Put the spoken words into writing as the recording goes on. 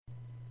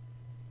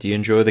Do you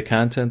enjoy the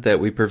content that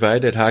we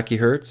provide at Hockey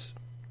Hurts?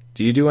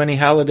 Do you do any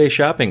holiday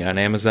shopping on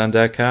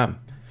Amazon.com?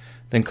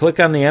 Then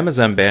click on the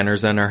Amazon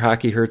banners on our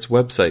Hockey Hurts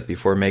website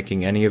before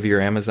making any of your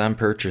Amazon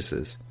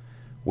purchases.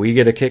 We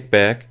get a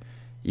kickback,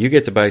 you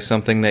get to buy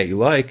something that you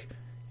like,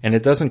 and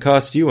it doesn't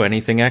cost you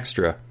anything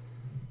extra.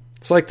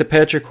 It's like the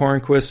Patrick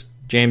Hornquist,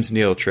 James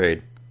Neal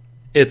trade.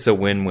 It's a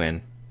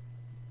win-win.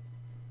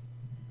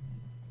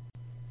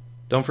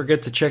 Don't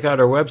forget to check out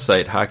our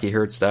website,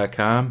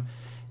 hockeyhurts.com,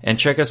 and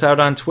check us out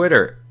on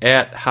Twitter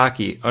at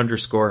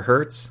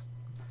hockey_hurts.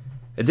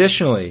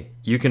 Additionally,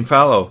 you can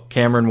follow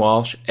Cameron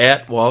Walsh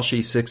at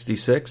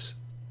Walshy66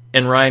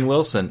 and Ryan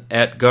Wilson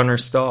at Gunner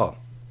Stahl.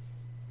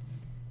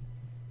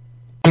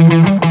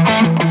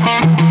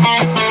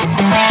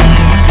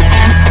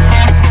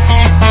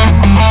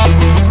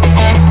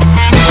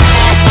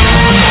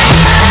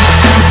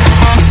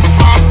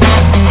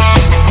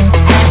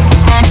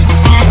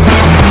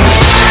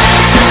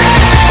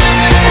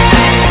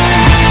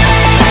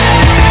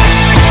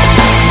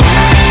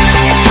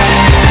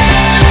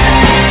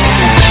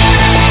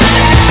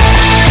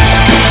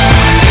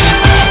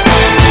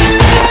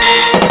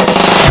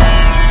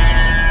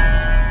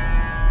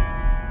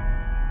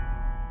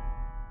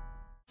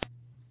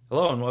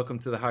 Hello and welcome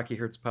to the Hockey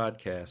Hurts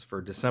podcast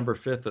for December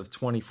 5th of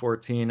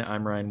 2014.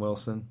 I'm Ryan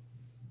Wilson.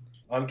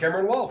 I'm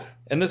Cameron Walsh.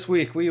 And this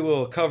week we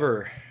will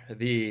cover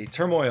the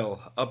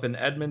turmoil up in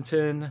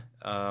Edmonton,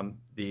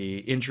 the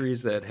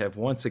injuries that have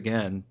once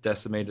again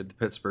decimated the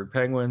Pittsburgh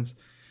Penguins.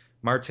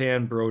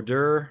 Martin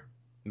Brodeur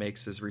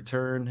makes his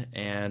return,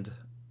 and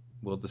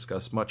we'll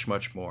discuss much,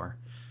 much more.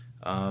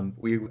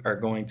 We are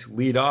going to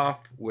lead off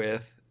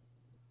with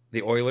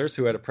the Oilers,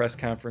 who had a press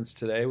conference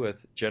today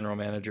with General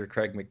Manager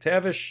Craig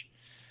MacTavish.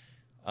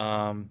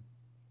 And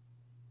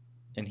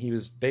he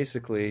was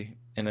basically,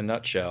 in a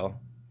nutshell,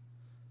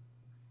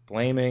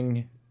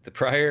 blaming the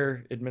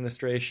prior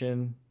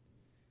administration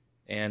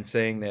and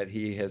saying that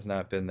he has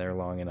not been there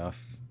long enough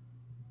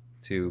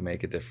to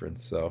make a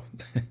difference. So,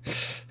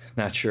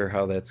 not sure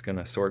how that's going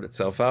to sort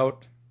itself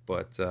out,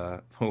 but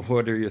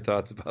what are your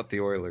thoughts about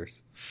the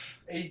Oilers?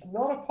 He's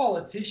not a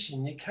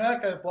politician. You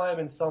can't go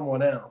blaming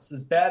someone else.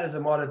 As bad as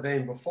it might have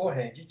been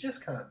beforehand, you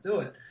just can't do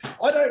it.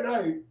 I don't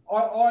know.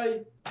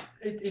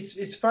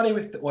 It's funny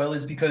with the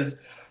Oilers because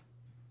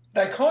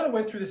they kind of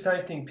went through the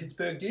same thing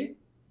Pittsburgh did.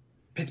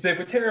 Pittsburgh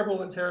were terrible,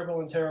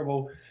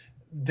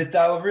 but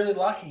they were really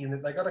lucky in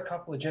that they got a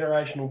couple of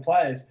generational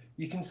players.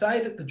 You can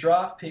say that the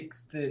draft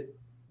picks that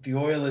the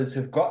Oilers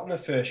have got in the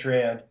first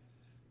round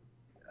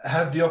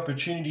have the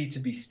opportunity to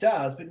be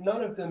stars, but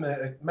none of them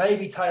are.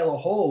 Maybe Taylor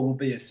Hall will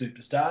be a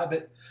superstar,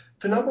 but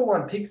for number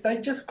one picks,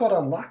 they just got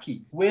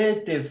unlucky.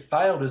 Where they've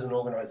failed as an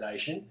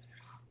organisation,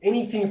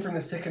 anything from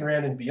the second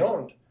round and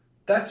beyond,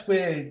 that's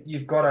where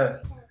you've got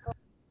to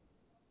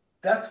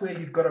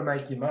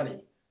make your money.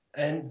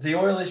 And the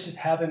Oilers just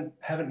haven't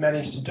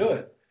managed to do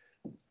it.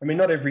 I mean,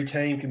 not every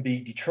team can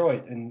be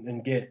Detroit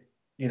and get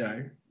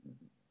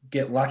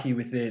lucky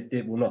with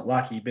their well, not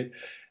lucky, but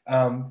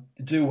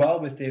do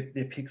well with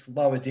their picks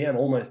lower down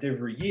almost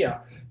every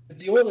year. But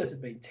the Oilers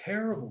have been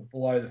terrible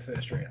below the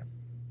first round.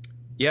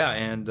 Yeah,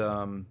 and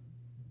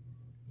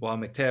while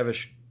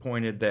MacTavish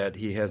pointed that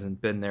he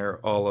hasn't been there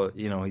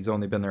he's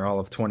only been there all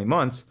of 20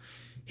 months,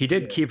 he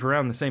did keep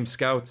around the same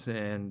scouts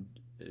and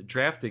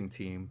drafting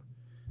team.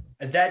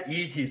 And that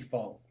is his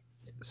fault.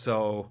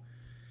 So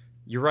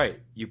you're right.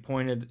 You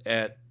pointed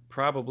at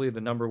probably the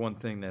number one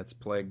thing that's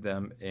plagued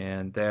them,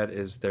 and that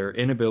is their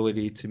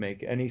inability to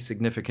make any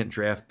significant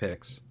draft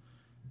picks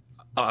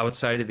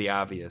outside of the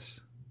obvious.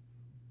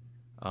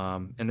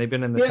 And they've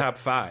been in the top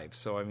five.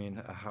 So, I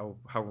mean,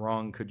 how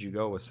wrong could you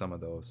go with some of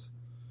those?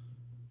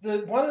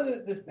 One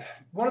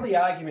of the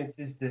arguments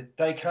is that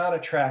they can't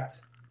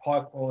attract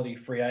high-quality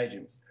free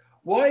agents.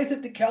 Why is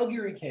it the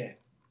Calgary can?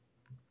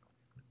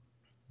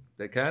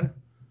 They can?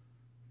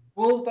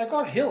 Well, they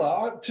got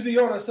Hiller. To be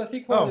honest, I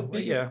think one of the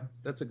biggest... yeah,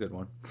 that's a good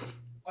one.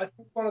 I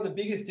think one of the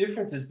biggest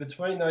differences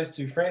between those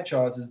two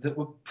franchises that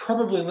were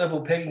probably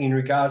level pegging in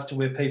regards to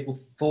where people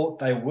thought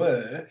they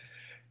were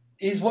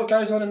is what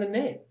goes on in the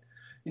net.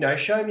 You know,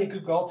 show me a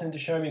good goaltender,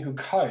 show me a good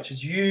coach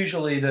is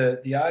usually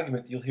the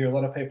argument that you'll hear a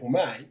lot of people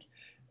make.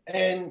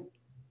 And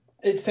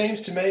it seems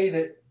to me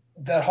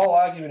that whole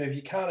argument of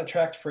you can't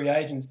attract free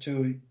agents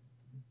to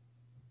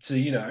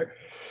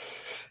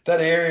that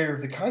area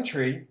of the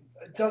country,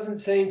 it doesn't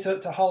seem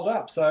to hold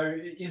up. So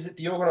is it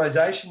the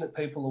organisation that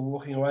people are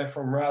walking away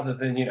from rather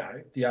than,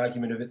 the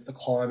argument of it's the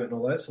climate and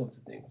all those sorts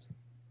of things?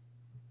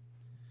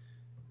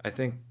 I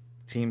think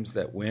teams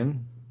that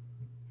win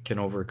can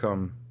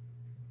overcome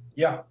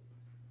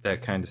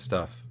that kind of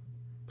stuff.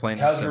 Plain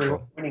and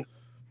simple. Winning.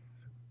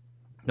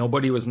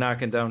 Nobody was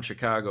knocking down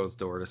Chicago's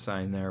door to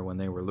sign there when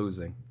they were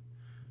losing.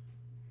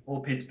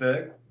 Or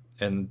Pittsburgh.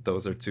 And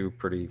those are two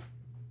pretty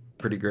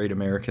great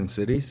American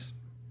cities.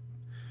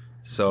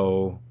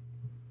 So,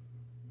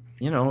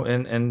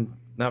 and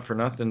not for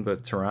nothing,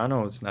 but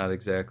Toronto is not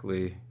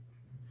exactly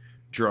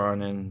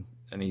drawn in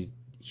any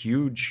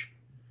huge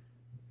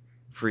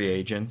free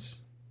agents.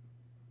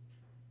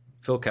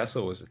 Phil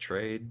Kessel was a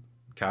trade.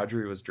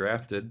 Kadri was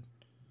drafted.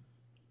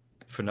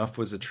 Phaneuf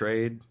was a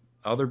trade.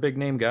 Other big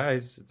name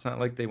guys. It's not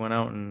like they went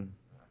out and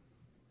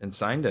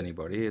signed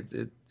anybody.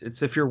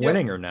 It's if you're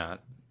winning or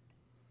not.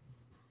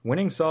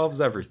 Winning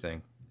solves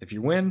everything. If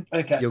you win,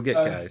 you'll get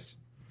guys.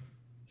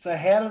 So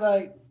how do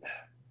they?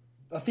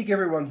 I think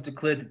everyone's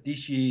declared that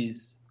this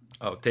year's.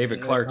 Oh,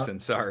 David Clarkson.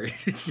 Sorry.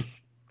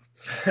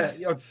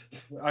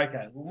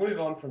 Okay, we'll move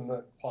on from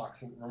the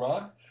Clarkson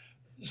remark.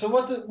 So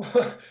what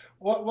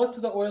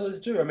do the Oilers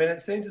do? I mean, it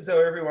seems as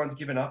though everyone's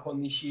given up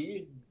on this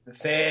year. The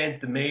fans,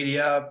 the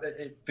media.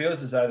 It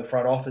feels as though the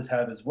front office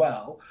have as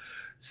well.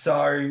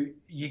 So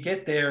you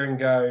get there and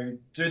go,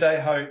 do they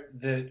hope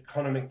that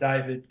Connor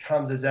McDavid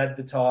comes as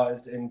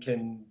advertised and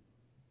can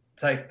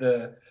take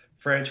the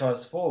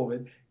franchise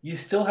forward? You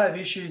still have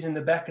issues in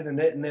the back of the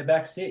net in their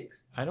back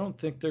six. I don't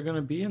think they're going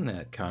to be in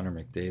that Connor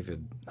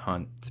McDavid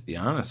hunt, to be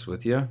honest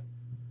with you.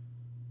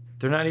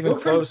 They're not even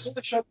close.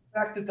 The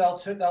fact that they'll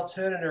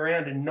turn it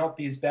around and not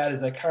be as bad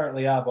as they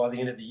currently are by the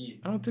end of the year.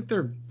 I don't think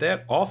they're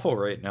that awful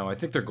right now. I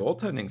think their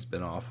goaltending's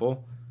been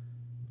awful.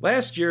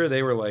 Last year,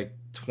 they were like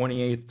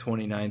 28th,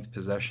 29th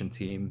possession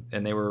team,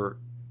 and they were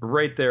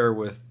right there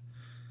with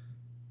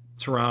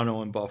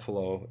Toronto and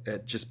Buffalo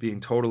at just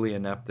being totally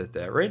inept at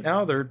that. Right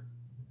now, they're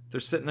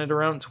sitting at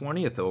around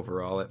 20th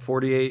overall at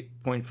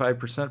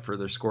 48.5% for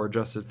their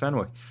score-adjusted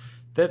Fenwick.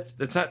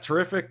 That's not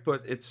terrific,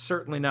 but it's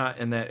certainly not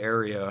in that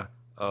area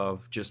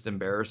of just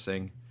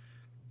embarrassing.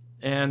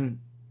 And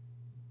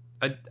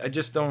I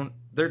just don't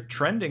 – they're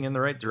trending in the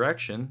right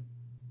direction.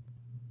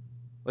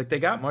 Like, they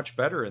got much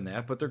better in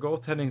that, but their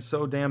goaltending's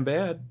so damn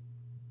bad,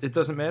 it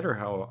doesn't matter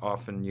how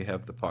often you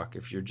have the puck.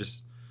 If you're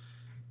just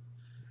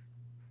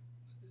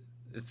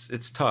 –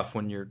 it's tough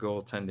when your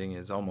goaltending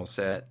is almost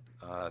at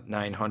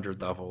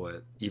 900 level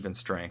at even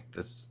strength.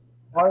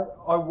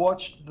 I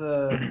watched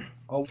the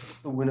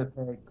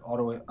Winnipeg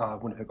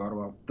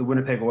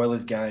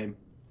Oilers game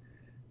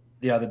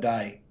the other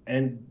day,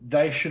 and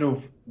they should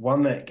have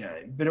won that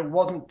game. But it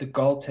wasn't the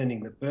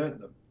goaltending that burnt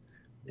them.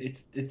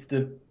 It's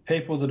the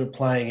people that are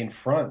playing in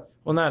front.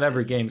 Well, not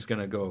every game's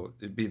going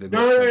to be the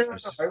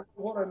goaltenders. No.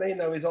 What I mean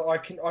though is I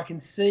can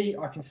see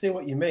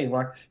what you mean.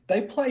 Like,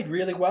 they played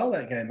really well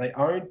that game. They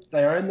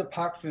owned the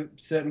puck for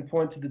certain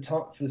points of the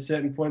top, for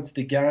certain points of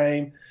the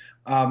game.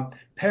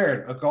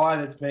 Perrin, a guy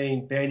that's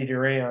been bandied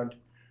around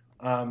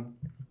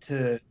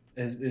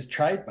as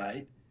trade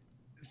bait,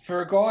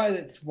 for a guy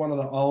that's one of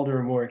the older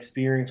and more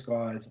experienced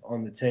guys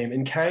on the team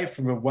and came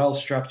from a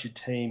well-structured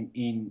team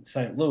in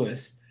St.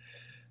 Louis,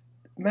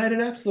 made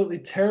an absolutely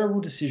terrible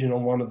decision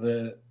on one of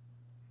the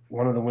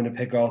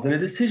Winnipeg goals, and a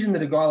decision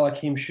that a guy like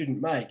him shouldn't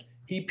make.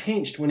 He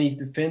pinched when his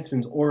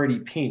defenseman's already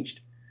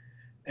pinched,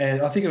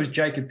 and I think it was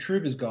Jacob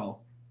Trouba's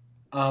goal.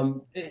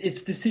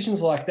 It's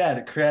decisions like that.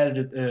 It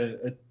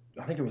created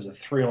I think it was a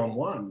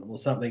 3-on-1 or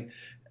something.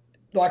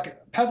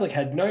 Like, Pavlik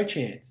had no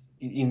chance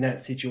in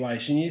that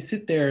situation. You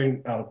sit there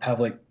and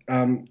Pavlik.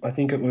 I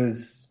think it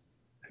was,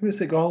 who was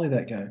the goalie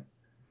that game?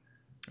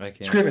 I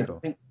can't.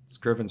 Scrivens.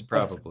 Scrivens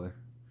probably.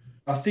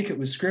 I think it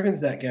was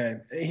Scrivens that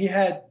game. He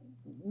had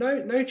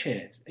no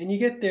chance. And you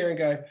get there and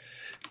go,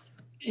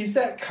 is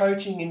that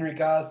coaching in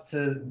regards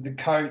to the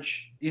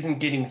coach isn't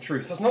getting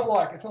through? So it's not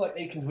like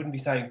Eakins wouldn't be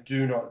saying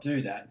do not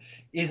do that.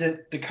 Is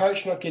it the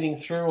coach not getting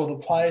through, or the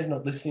players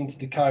not listening to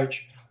the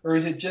coach, or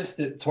is it just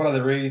that it's one of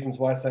the reasons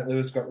why St.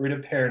 Louis got rid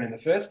of Perrin in the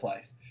first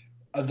place?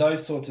 Are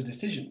those sorts of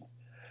decisions?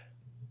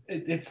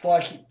 It's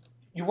like,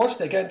 you watch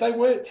that game, they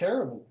weren't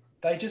terrible.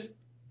 They just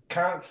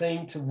can't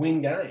seem to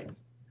win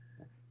games.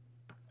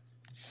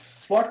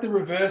 It's like the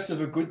reverse of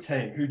a good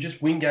team who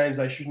just win games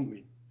they shouldn't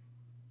win.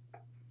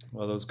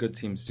 Well, those good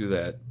teams do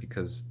that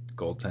because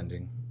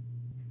goaltending.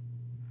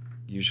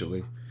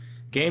 Usually.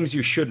 Games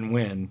you shouldn't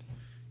win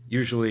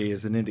usually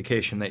is an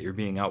indication that you're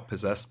being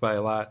outpossessed by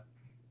a lot.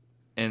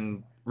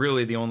 And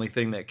really the only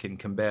thing that can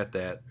combat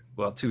that,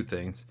 well, two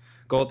things.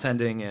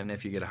 Goaltending and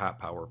if you get a hot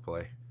power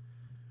play.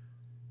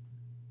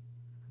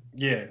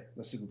 Yeah,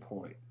 that's a good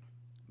point.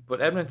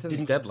 But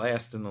Edmonton's dead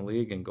last in the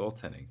league in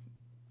goaltending.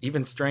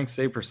 Even strength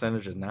save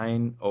percentage at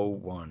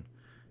 .901.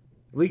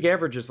 League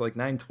average is like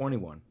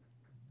 .921.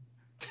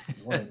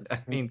 I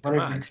mean, come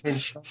on.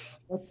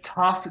 It's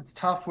tough. It's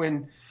tough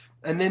when,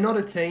 and they're not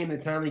a team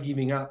that's only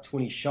giving up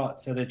 20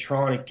 shots, so they're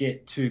trying to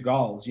get 2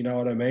 goals. You know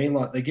what I mean?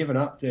 Like, they're giving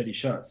up 30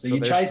 shots, so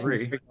you're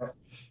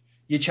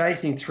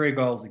chasing 3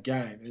 goals a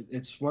game.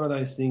 It's one of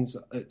those things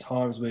at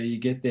times where you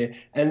get there,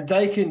 and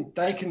they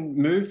can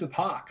move the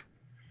puck.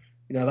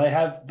 You know,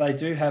 they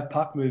do have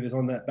puck movers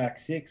on that back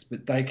six,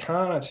 but they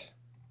can't.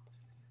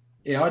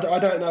 Yeah, I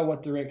don't know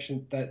what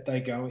direction that they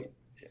go in.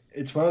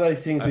 It's one of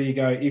those things where you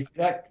go, if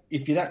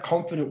you're that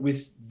confident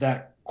with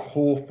that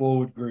core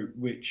forward group,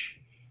 which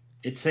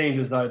it seemed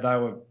as though they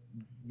were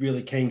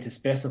really keen to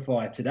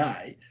specify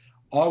today,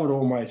 I would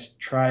almost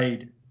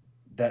trade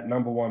that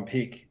number 1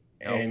 pick.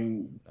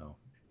 No,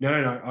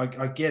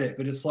 I get it,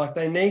 but it's like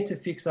they need to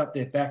fix up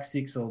their back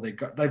six, or they've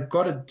got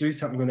to do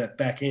something on that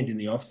back end in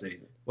the off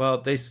season.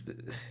 Well,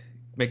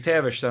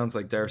 McTavish sounds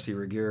like Darcy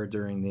Regier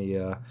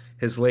during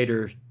his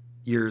later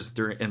years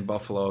in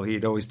Buffalo,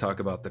 he'd always talk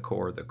about the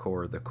core, the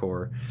core, the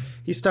core.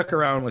 He stuck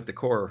around with the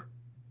core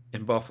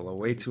in Buffalo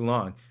way too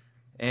long.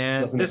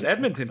 And Doesn't this it?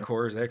 Edmonton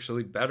core is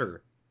actually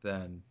better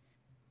than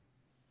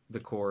the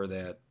core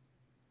that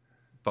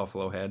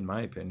Buffalo had, in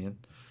my opinion.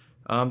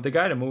 The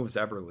guy to move is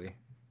Eberle.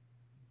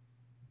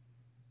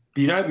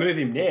 But you don't move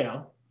him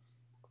now.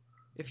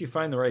 If you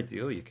find the right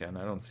deal, you can.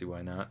 I don't see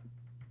why not.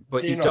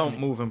 But you They're not don't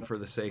gonna- move him for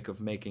the sake of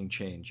making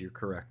change. You're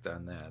correct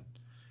on that.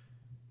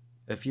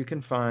 If you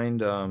can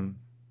find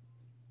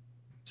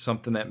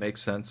something that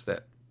makes sense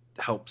that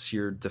helps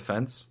your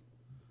defense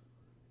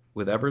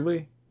with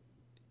Eberle,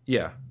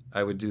 yeah,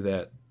 I would do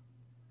that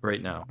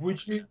right now.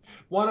 Would you?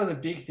 One of the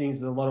big things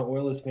that a lot of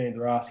Oilers fans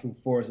are asking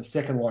for is a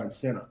second line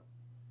center.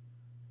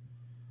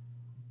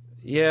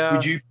 Yeah.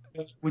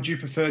 Would you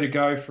prefer to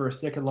go for a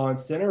second line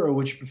center, or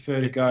would you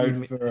prefer to go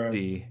for the a,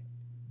 D.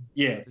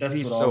 yeah? That's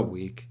He's what so I would.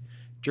 weak.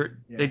 Yeah.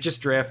 They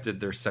just drafted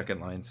their second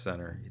line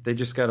center. They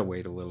just got to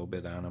wait a little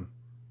bit on him.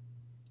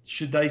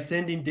 Should they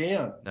send him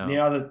down No.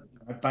 now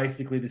that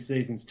basically the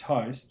season's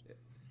toast?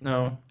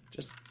 No,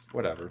 just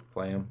whatever.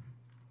 Play him.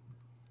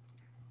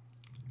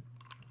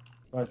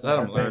 Suppose Let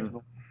they 'em have learn. been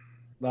for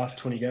the last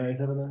 20 games,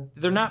 haven't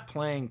they? They're not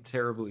playing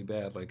terribly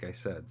bad, like I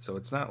said. So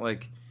it's not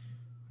like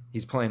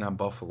he's playing on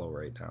Buffalo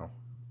right now.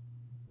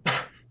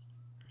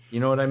 You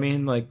know what I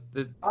mean? Like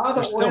they're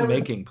still Oilers-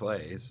 making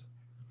plays.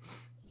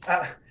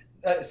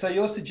 So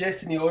you're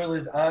suggesting the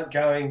Oilers aren't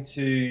going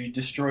to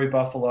destroy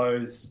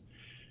Buffalo's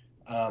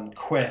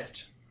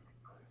quest?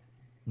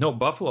 No,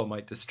 Buffalo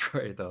might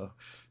destroy though.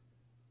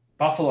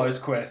 Buffalo's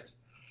quest.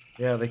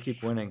 Yeah, they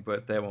keep winning,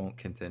 but that won't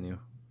continue.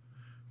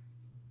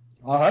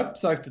 I hope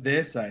so for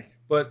their sake.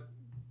 But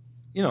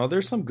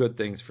there's some good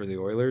things for the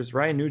Oilers.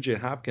 Ryan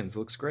Nugent-Hopkins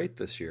looks great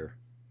this year.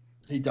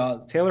 He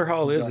does. Taylor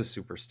Hall He is does.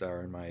 a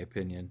superstar in my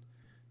opinion.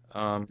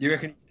 You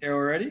reckon he's there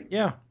already?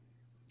 Yeah,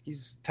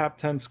 he's top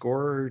 10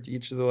 scorer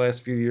each of the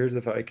last few years,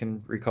 if I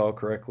can recall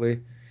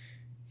correctly.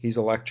 He's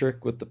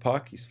electric with the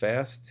puck. He's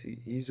fast.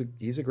 He's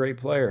a great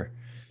player.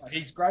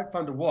 He's great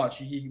fun to watch.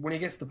 When he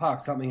gets the puck,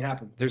 something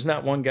happens. There's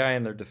not one guy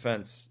in their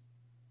defense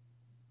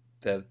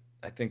that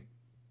I think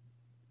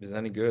is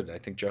any good. I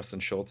think Justin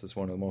Schultz is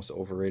one of the most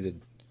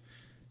overrated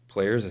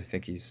players. I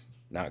think he's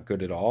not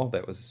good at all.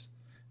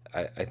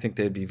 I think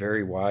they'd be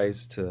very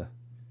wise to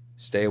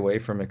stay away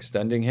from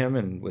extending him,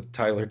 and with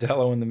Tyler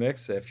Dello in the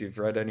mix, if you've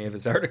read any of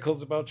his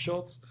articles about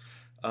Schultz,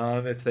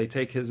 if they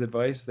take his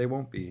advice, they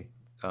won't be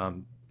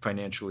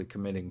financially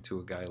committing to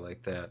a guy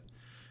like that.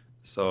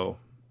 So,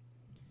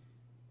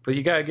 but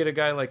you got to get a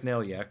guy like Nail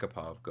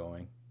Yakupov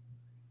going.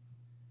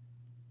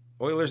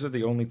 Oilers are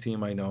the only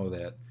team I know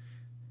that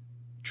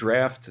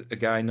draft a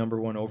guy number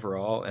 1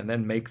 overall and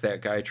then make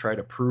that guy try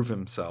to prove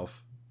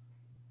himself.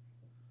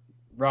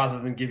 Rather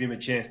than give him a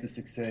chance to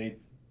succeed.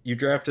 You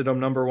drafted him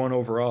number 1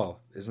 overall.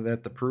 Isn't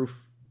that the proof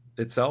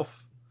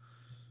itself?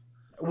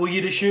 Well,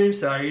 you'd assume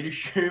so. You'd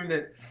assume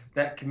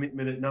that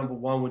commitment at number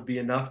 1 would be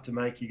enough to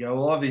make you go,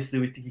 well, obviously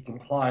we think he can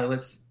play.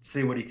 Let's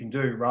see what he can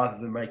do, rather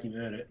than make him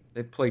earn it.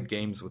 They've played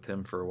games with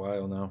him for a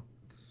while now.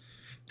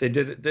 They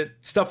did it.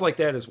 Stuff like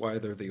that is why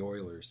they're the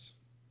Oilers.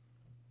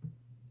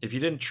 If you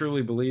didn't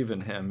truly believe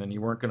in him and you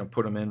weren't going to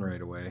put him in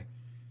right away,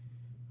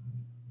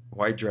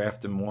 why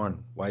draft him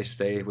 1? Why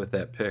stay with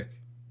that pick?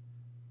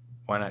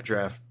 Why not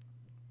draft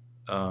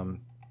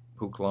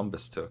who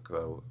Columbus took?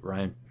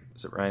 Ryan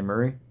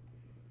Murray?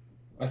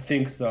 I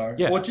think so.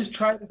 Yeah. Or just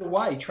trade it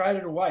away. Trade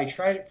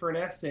it for an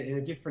asset in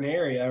a different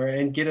area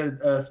and get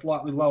a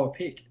slightly lower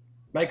pick.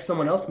 Make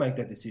someone else make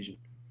that decision.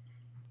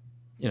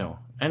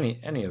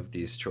 Any of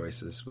these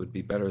choices would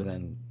be better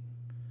than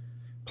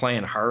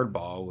playing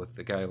hardball with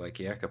the guy like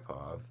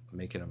Yakupov,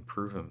 making him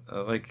prove him.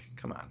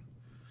 Come on.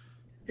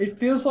 It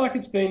feels like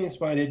it's been this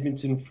way in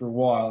Edmonton for a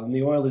while, and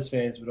the Oilers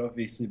fans would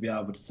obviously be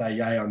able to say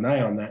yay or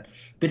nay on that.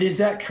 But is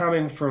that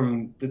coming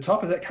from the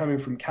top? Is that coming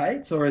from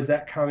Cates, or is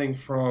that coming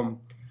from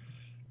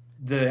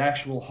the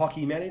actual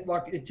hockey manager?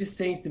 It just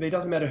seems to be, it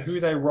doesn't matter who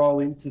they roll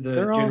into the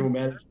general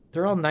manager.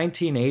 They're all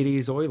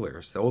 1980s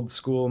Oilers, old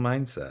school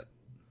mindset.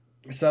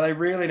 So they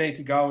really need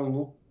to go and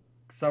look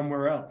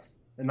somewhere else,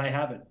 and they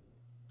haven't.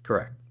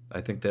 Correct.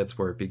 I think that's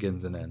where it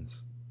begins and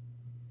ends.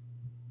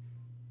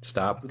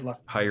 Stop Good luck.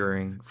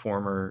 hiring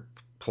former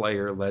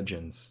player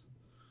legends.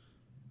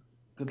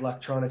 Good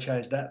luck trying to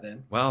change that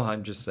then. Well,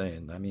 I'm just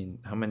saying. I mean,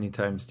 how many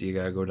times do you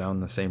got to go down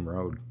the same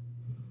road?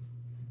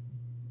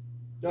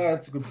 No,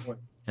 that's a good point.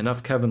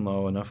 Enough Kevin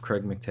Lowe, enough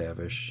Craig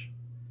McTavish.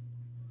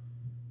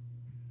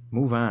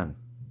 Move on.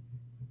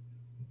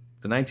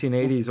 The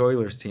 1980s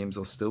Oilers teams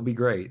will still be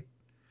great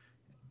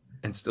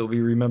and still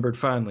be remembered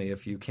fondly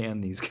if you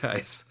can these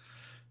guys.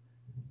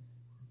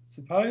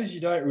 Suppose you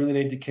don't really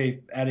need to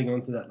keep adding on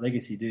to that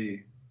legacy, do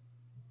you?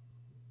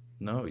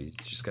 No, you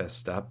just got to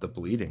stop the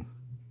bleeding.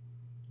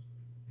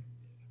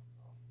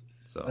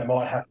 They So,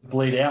 might have to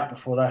bleed out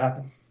before that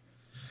happens.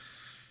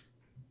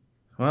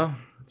 well,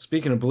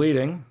 speaking of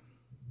bleeding,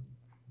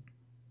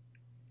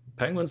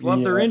 Penguins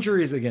love their Yeah.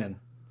 injuries again.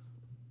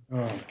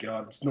 Oh,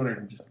 God. It's not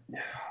even just...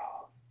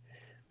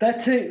 That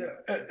team,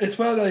 it's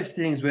one of those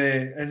things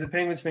where, as a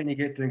Penguins fan, you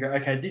get there and go,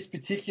 okay, this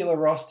particular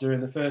roster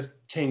in the first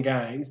 10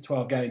 games,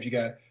 12 games, you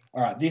go,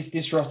 all right,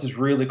 this roster's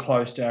really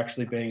close to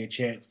actually being a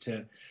chance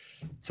to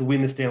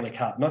win the Stanley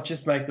Cup. Not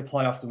just make the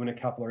playoffs and win a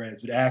couple of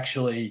rounds, but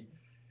actually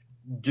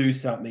do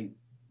something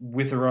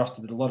with a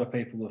roster that a lot of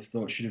people have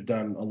thought should have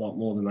done a lot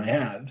more than they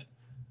have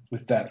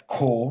with that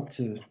core,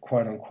 to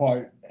quote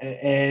unquote,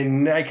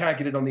 and they can't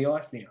get it on the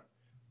ice now.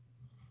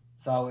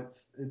 So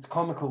it's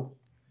comical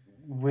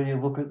when you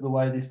look at the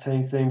way this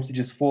team seems to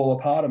just fall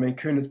apart. I mean,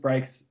 Kunitz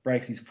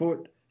breaks his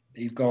foot.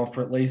 He's gone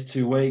for at least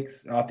 2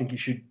 weeks. I think he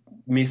should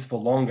miss for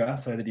longer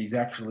so that he's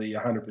actually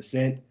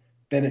 100%.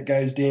 Bennett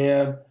goes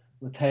down.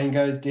 Letang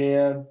goes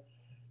down.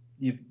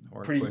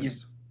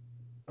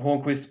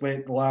 Hornquist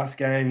went the last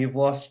game. You've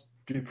lost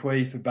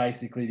Dupuis for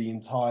basically the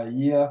entire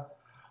year.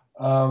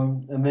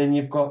 And then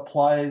you've got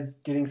players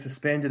getting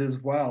suspended as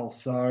well.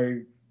 So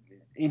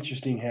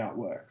interesting how it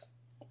works.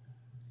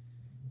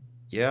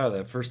 Yeah,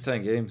 that first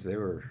 10 games, they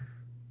were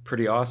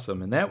pretty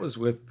awesome. And that was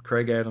with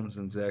Craig Adams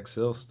and Zach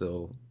Sill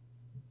still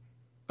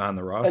on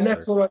the roster. And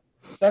that's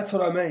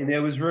what I mean.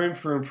 There was room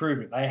for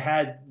improvement. They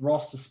had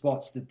roster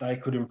spots that they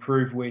could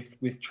improve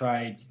with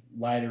trades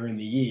later in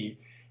the year.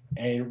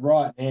 And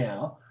right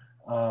now,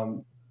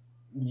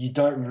 you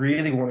don't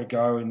really want to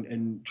go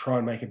and try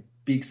and make a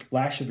big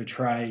splash of a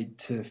trade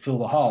to fill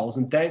the holes.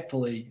 And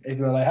thankfully,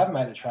 even though they have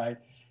made a trade,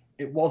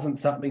 it wasn't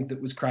something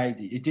that was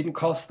crazy. It didn't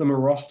cost them a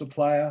roster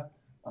player.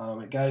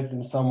 It gave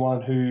them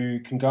someone who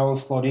can go and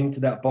slot into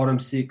that bottom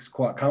 6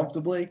 quite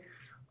comfortably.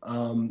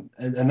 And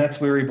that's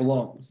where he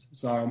belongs.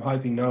 So I'm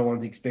hoping no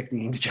one's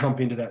expecting him to jump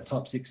into that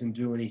top 6 and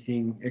do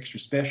anything extra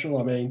special.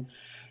 I mean,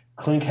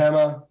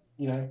 Klinkhammer,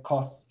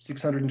 costs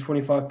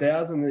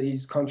 $625,000 that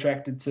he's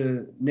contracted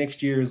to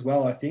next year as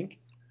well, I think.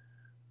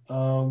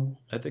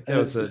 I think that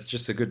was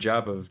just a good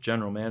job of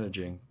general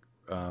managing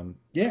to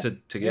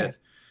get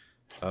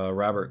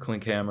Robert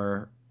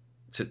Klinkhammer.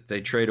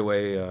 They trade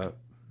away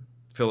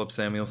Philip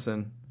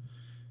Samuelson.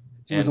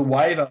 It was a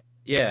waiver.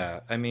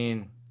 Yeah, I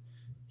mean,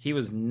 he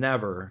was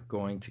never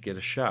going to get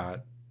a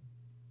shot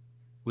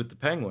with the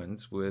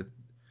Penguins with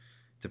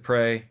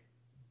Dupre,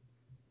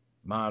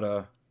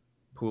 Mata,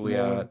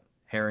 Pouliot,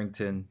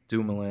 Harrington,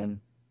 Dumoulin,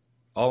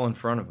 all in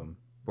front of him.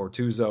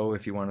 Bortuzzo,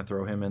 if you want to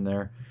throw him in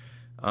there.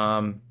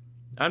 I'm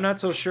not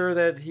so sure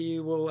that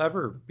he will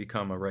ever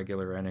become a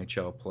regular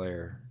NHL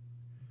player.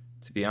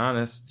 To be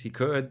honest, he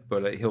could,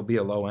 but he'll be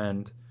a low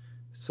end.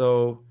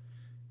 So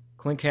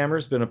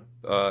Klinkhammer's been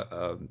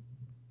a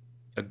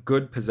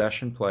good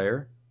possession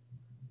player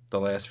the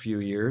last few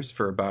years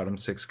for a bottom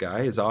 6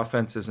 guy. His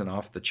offense isn't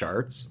off the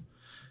charts.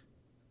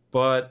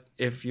 But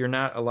if you're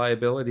not a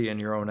liability in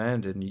your own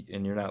end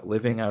and you're not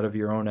living out of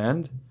your own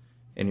end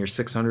and you're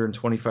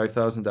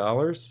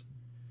 $625,000,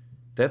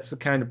 that's the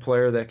kind of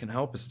player that can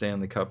help a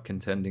Stanley Cup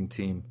contending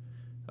team.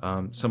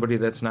 Somebody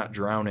that's not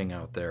drowning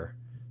out there.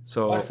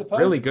 So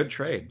really good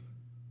trade.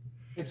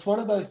 It's one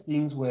of those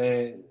things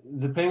where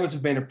the Penguins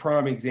have been a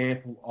prime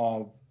example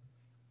of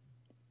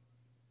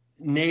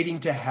needing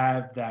to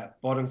have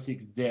that bottom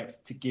 6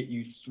 depth to get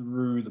you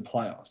through the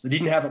playoffs. They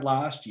didn't have it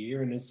last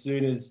year, and as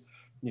soon as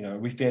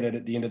we found out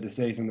at the end of the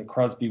season that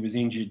Crosby was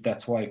injured,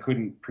 that's why he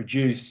couldn't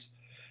produce.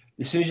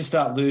 As soon as you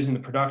start losing the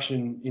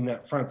production in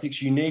that front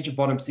 6, you need your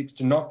bottom 6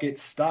 to not get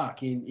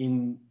stuck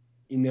in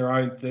their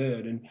own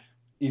third. And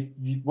if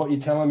what you're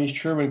telling me is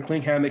true and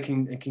Klinkhammer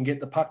can get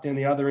the puck down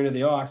the other end of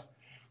the ice,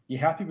 you're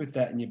happy with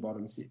that in your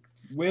bottom 6.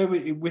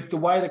 With the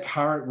way the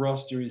current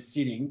roster is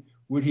sitting,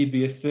 would he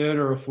be a third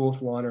or a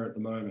fourth liner at the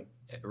moment?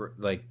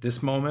 Like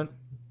this moment?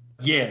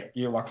 Yeah,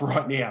 like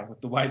right now, with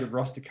the way the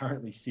roster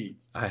currently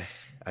sits.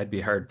 I'd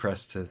be hard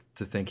pressed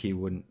to think he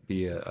wouldn't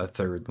be a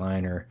third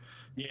liner.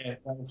 Yeah,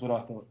 that was what I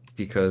thought.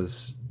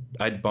 Because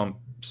I'd bump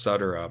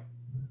Sutter up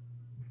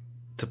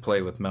to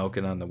play with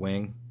Malkin on the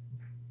wing.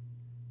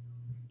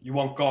 You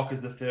want Gok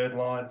as the third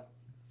line?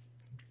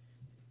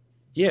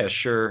 Yeah,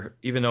 sure.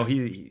 Even though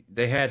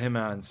they had him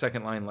on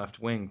second line left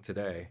wing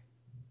today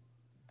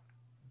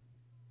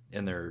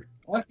in their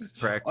practice.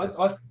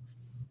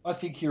 I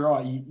think you're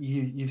right.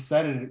 You've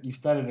stated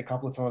it a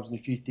couple of times in a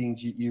few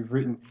things you've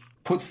written.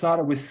 Put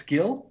Sutter with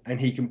skill and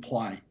he can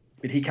play,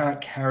 but he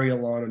can't carry a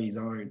line on his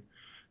own.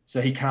 So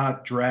he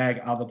can't drag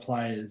other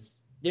players.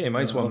 Yeah, he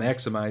might as well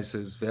maximize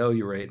his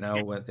value right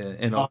now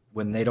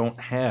when they don't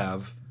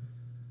have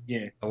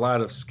a lot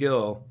of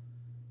skill.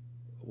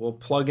 We'll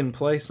plug and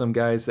play some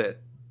guys that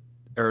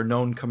are a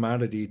known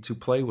commodity to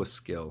play with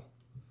skill.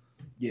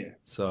 Yeah.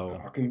 So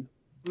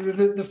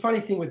the funny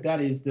thing with that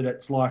is that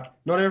it's like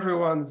not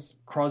everyone's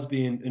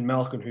Crosby and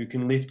Malkin who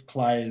can lift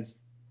players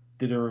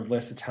that are of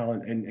lesser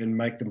talent and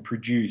make them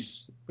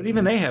produce. But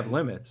even they have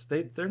limits.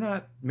 They're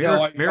not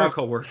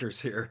miracle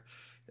workers here.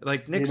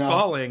 Like Nick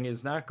Spalling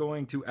is not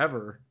going to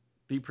ever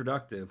be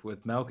productive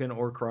with Malkin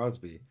or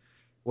Crosby.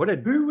 What a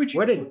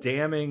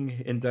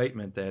damning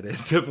indictment that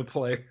is of a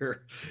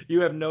player.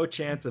 You have no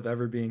chance of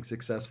ever being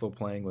successful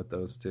playing with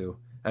those two.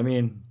 I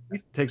mean,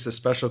 it takes a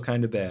special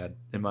kind of bad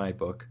in my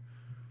book.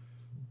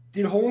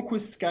 Did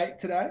Hornquist skate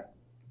today?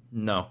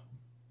 No.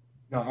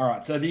 No, all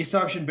right. So the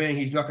assumption being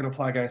he's not going to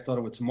play against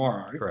Ottawa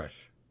tomorrow.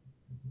 Correct.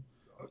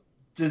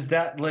 Does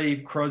that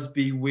leave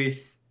Crosby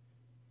with?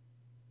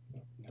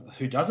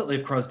 Who does it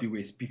leave Crosby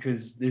with?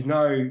 Because there's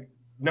none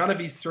of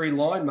his three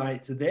line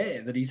mates are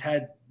there that he's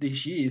had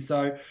this year.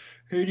 So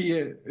who do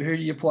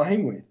you play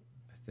him with?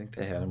 I think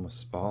they had him with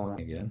Spalling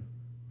again.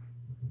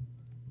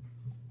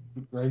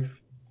 Good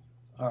grief.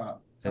 All right.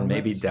 And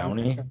maybe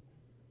Downey.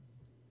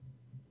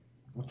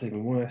 What's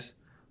even worse?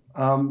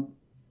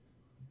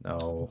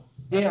 No.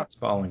 Yeah.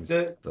 Spalling's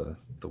the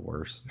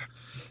worst.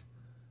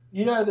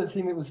 You know the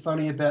thing that was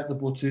funny about the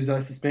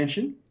Bortuzzo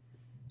suspension?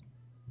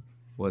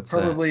 What's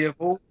Probably of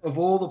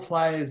all the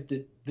players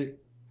that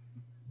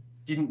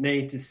didn't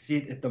need to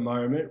sit at the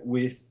moment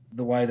with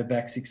the way the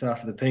back six are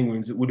for the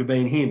Penguins, it would have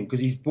been him because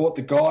he's brought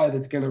the guy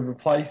that's going to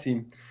replace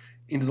him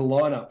into the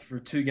lineup for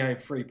a 2-game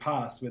free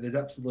pass where there's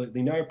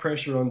absolutely no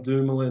pressure on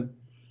Dumoulin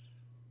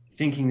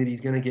thinking that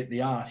he's going to get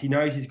the arse. He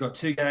knows he's got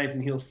 2 games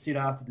and he'll sit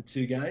after the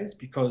 2 games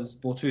because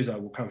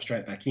Bortuzzo will come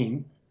straight back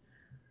in.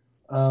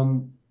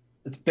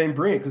 It's been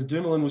brilliant because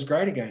Dumoulin was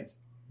great against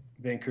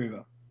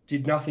Vancouver.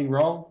 Did nothing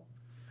wrong.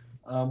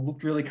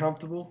 Looked really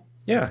comfortable.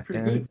 Yeah,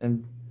 pretty good.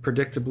 And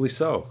predictably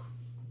so.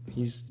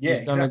 He's done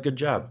exactly. a good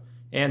job.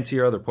 And to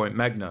your other point,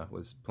 Magna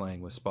was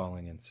playing with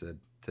Spalling and Sid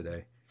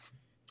today.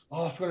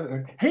 Oh, I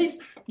forgot.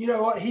 You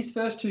know what? His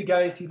first 2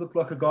 games, he looked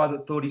like a guy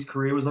that thought his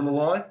career was on the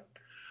line.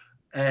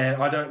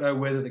 And I don't know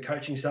whether the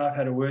coaching staff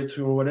had a word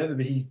to him or whatever,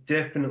 but he's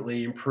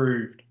definitely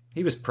improved.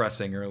 He was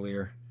pressing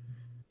earlier.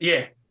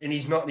 Yeah, and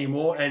he's not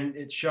anymore, and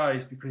it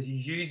shows because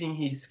he's using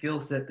his skill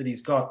set that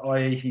he's got,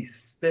 i.e. his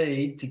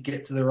speed, to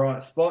get to the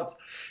right spots.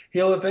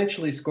 He'll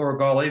eventually score a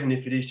goal, even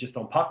if it is just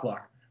on puck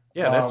luck.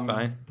 Yeah, that's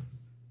fine.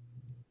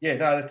 Yeah,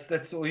 no,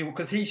 that's all.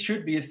 Because he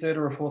should be a 3rd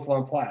or a 4th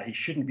line player. He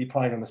shouldn't be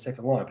playing on the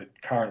 2nd line, but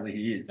currently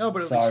he is. No,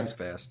 but at least he's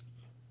fast.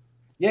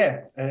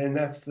 Yeah, and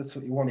that's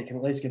what you want. He can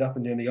at least get up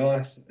and down the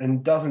ice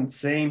and doesn't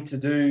seem to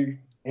do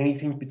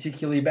anything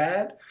particularly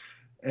bad.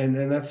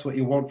 And that's what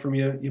you want from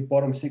your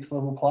bottom 6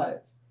 level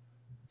players.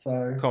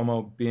 So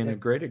Como being a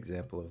great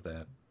example of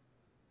that.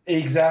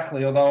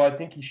 Exactly, although I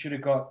think he should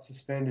have got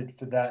suspended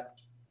for that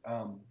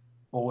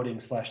boarding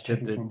 /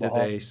 taking from Did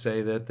behind. they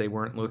say that they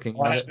weren't looking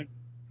at it?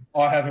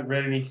 I haven't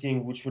read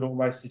anything which would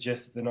almost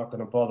suggest that they're not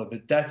going to bother,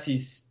 but that's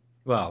his...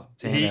 Well,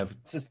 Tanev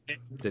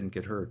didn't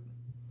get hurt.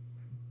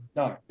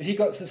 No, but he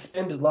got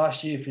suspended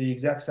last year for the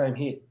exact same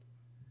hit.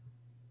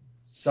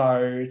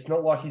 So it's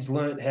not like he's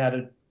learnt how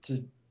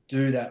to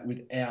do that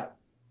without...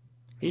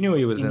 He knew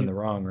he was in the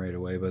wrong right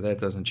away, but that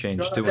doesn't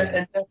change doing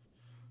it. And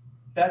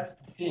that's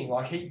the thing.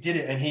 Like, he did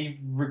it, and he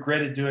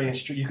regretted doing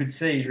it. You could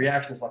see his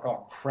reaction was like,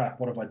 oh, crap,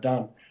 what have I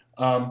done?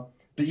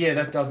 But, yeah,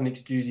 that doesn't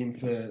excuse him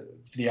for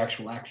the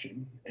actual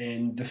action.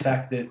 And the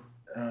fact that...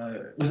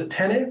 was it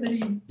Tanev that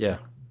he... Yeah.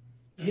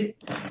 Hit?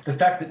 The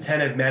fact that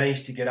Tanev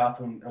managed to get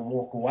up and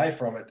walk away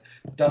from it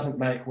doesn't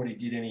make what he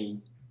did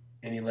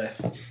any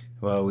less...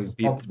 Well,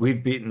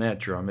 we've beaten that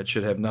drum. It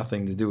should have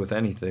nothing to do with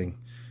anything.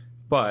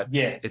 But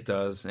yeah, it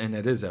does, and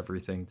it is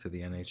everything to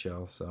the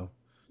NHL. So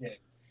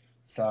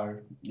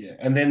yeah,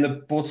 and then the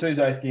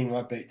Bortuzzo thing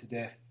I beat to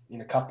death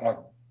in I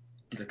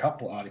did a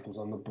couple of articles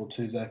on the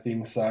Bortuzzo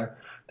thing, so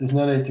there's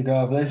no need to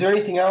go over. Is there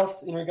anything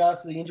else in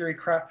regards to the injury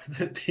crap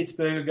that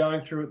Pittsburgh are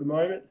going through at the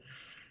moment?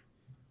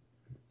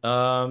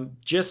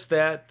 Just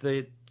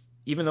that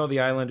even though the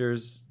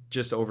Islanders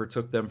just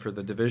overtook them for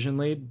the division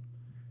lead,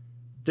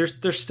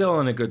 they're still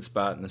in a good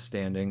spot in the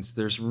standings.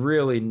 There's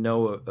really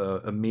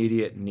no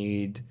immediate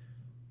need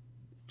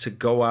to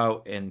go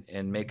out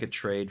and make a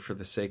trade for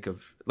the sake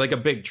of, like, a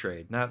big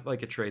trade, not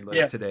like a trade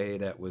like today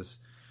that was,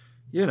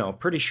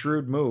 pretty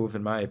shrewd move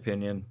in my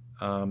opinion.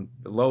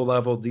 Low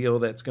level deal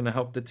that's going to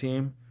help the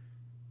team.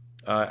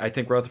 I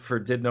think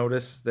Rutherford did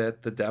notice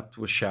that the depth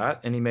was shot,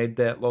 and he made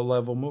that low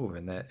level move,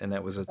 and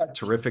that was a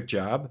terrific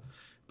job.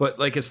 But,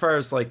 like, as far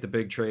as, like, the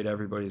big trade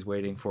everybody's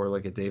waiting for,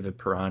 like a David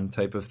Perron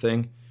type of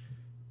thing,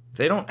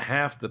 they don't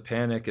have to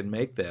panic and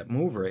make that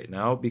move right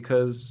now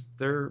because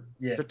they're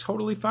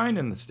totally fine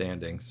in the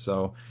standings.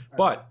 So,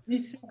 but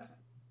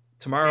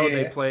tomorrow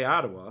they play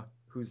Ottawa,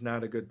 who's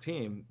not a good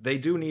team. They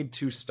do need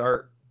to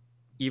start,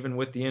 even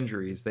with the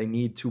injuries, they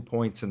need 2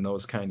 points in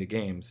those kind of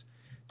games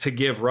to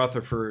give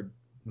Rutherford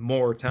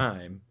more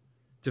time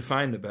to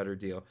find the better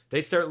deal.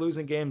 They start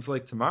losing games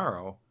like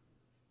tomorrow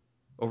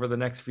over the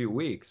next few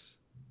weeks.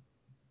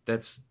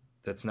 That's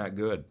not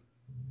good.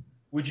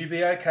 Would you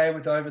be okay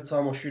with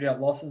overtime or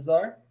shootout losses,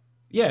 though?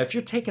 Yeah, if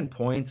you're taking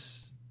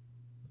points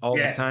all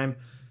the time.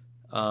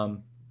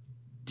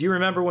 Do you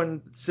remember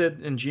when Sid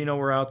and Gino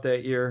were out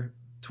that year,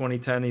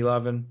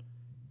 2010-11?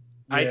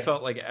 Yeah. I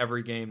felt like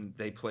every game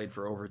they played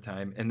for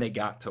overtime, and they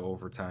got to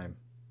overtime.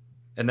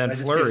 And then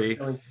Fleury,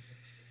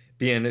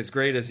 being as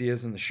great as he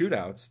is in the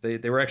shootouts,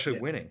 they were actually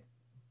winning.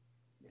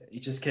 He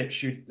just kept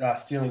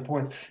stealing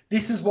points.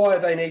 This is why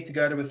they need to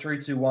go to a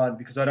 3-2-1,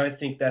 because I don't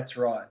think that's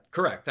right.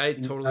 Correct. I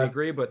totally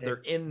agree, but they're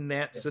in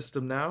that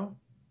system now.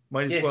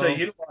 Might as well. So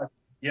utilize.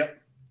 Yep.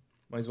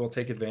 Might as well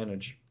take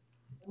advantage.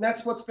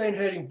 that's what's been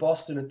hurting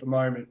Boston at the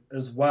moment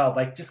as well.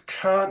 They just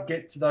can't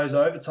get to those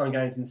overtime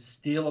games and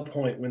steal a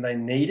point when they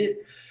need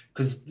it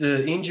because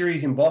the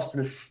injuries in Boston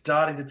are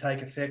starting to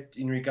take effect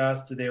in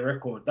regards to their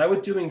record. They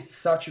were doing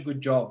such a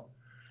good job,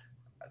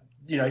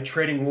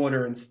 treading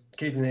water and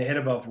keeping their head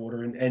above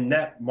water, and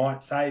that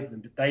might save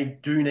them. But they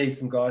do need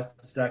some guys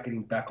to start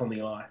getting back on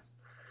the ice.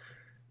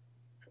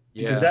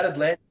 Yeah. Because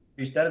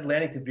that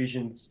Atlantic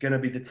division is going to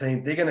be the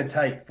team. They're going to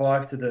take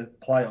 5 to the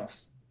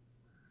playoffs.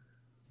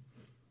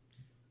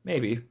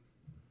 Maybe.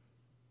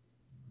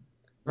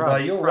 You're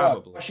probably.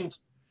 Right.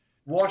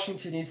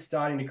 Washington is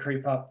starting to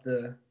creep up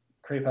the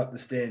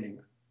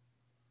standings.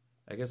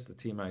 I guess the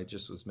team I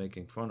just was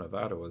making fun of,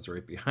 Ottawa's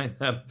right behind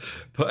them,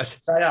 but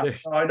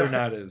they're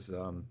not as.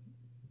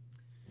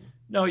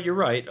 No, you're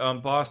right.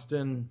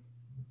 Boston.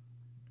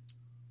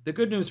 The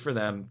good news for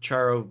them,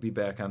 Chara will be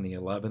back on the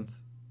 11th,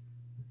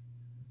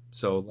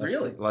 so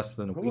less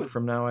than a week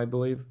from now, I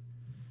believe.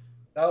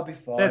 That'll be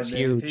fine. That's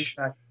huge.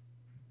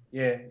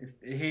 If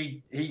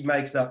he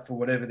makes up for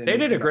whatever they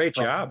did a great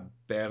job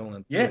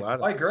battling through a lot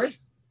of I agree.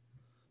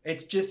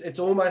 It's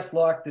almost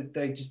like that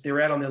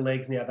they're out on their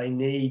legs now. They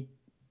need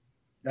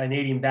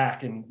him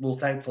back, and well,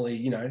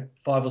 thankfully,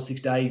 5 or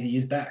 6 days he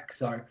is back.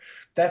 So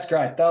that's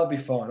great. They'll be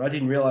fine. I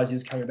didn't realize he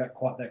was coming back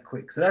quite that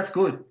quick. So that's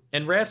good.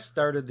 And Rask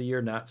started the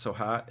year not so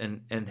hot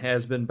and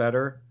has been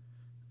better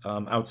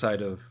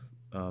outside of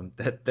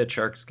that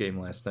Sharks game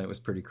last night was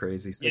pretty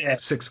crazy.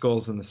 Six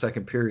goals in the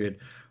second period,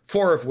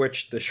 4 of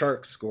which the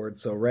Sharks scored.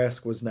 So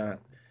Rask was not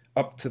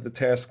up to the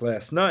task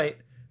last night,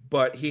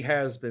 but he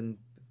has been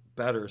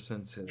better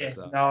since his.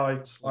 I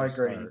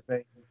agree.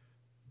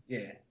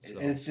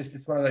 And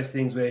it's one of those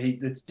things where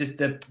it's just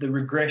the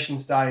regression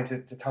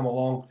starting to come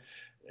along,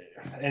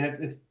 and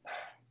it's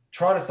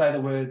trying to say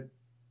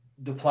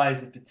the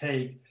players are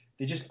fatigued.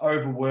 They're just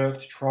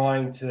overworked,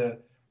 trying to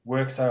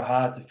work so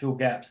hard to fill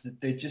gaps that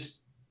they're just,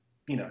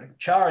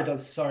 Chara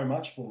does so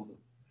much for them.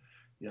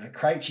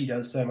 Krejci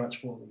does so much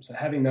for them. So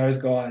having those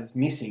guys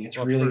missing, it's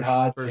really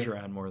hard.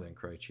 Bergeron more than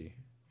Krejci.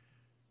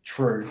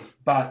 True,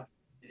 but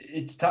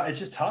it's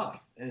just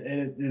tough,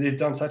 and they've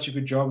done such a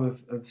good job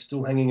of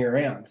still hanging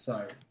around.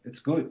 So it's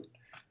good.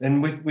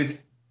 And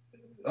with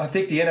I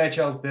think the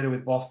NHL is better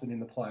with Boston in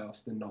the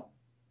playoffs than not.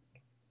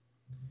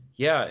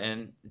 Yeah,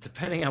 and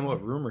depending on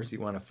what rumors you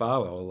want to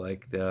follow,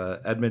 like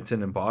the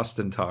Edmonton and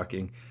Boston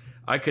talking,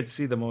 I could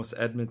see the most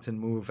Edmonton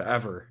move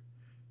ever,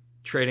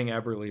 trading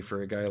Eberle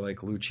for a guy like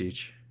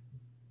Lucic,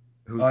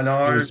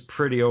 who's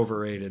pretty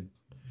overrated.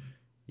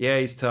 Yeah,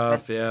 he's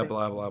tough. Yeah,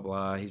 blah blah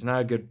blah. He's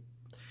not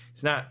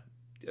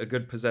a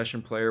good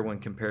possession player when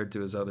compared to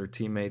his other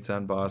teammates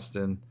on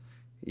Boston.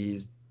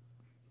 He's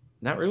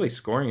not really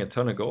scoring a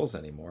ton of goals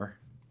anymore.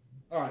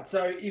 All right,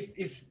 so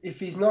if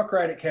he's not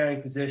great at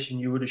carrying possession,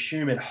 you would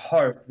assume and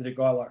hope that a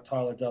guy like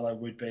Tyler Dellow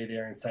would be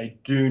there and say,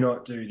 do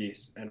not do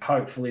this, and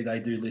hopefully they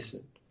do listen.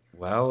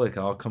 Well, it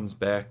all comes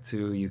back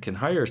to you can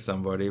hire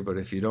somebody, but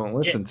if you don't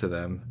listen to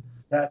them.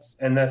 That's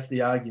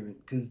the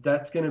argument, because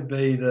that's going to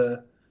be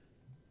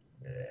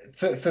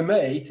for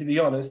me, to be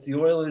honest, the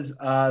Oilers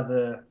are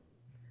the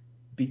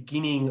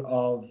beginning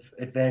of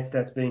advanced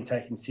stats being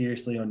taken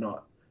seriously or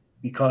not.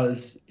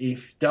 Because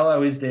if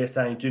Dello is there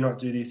saying, do not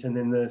do this, and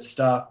then the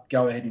staff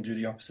go ahead and do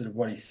the opposite of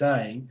what he's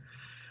saying,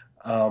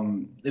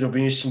 it'll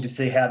be interesting to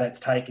see how that's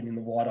taken in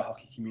the wider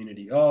hockey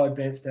community. Oh,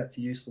 advanced stats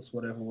are useless,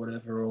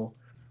 whatever. Or,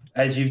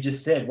 as you've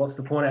just said, what's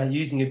the point of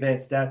using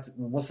advanced stats?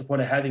 What's the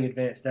point of having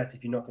advanced stats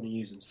if you're not going to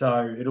use them?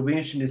 So it'll be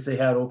interesting to see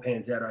how it all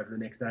pans out over the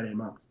next 18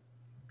 months.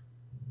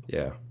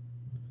 Yeah.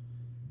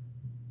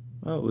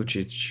 Well,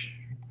 Lucic,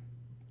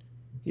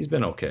 he's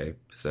been okay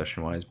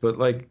possession-wise, but,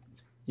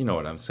 you know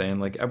what I'm saying?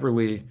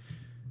 Eberle,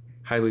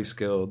 highly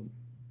skilled,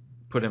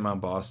 put him on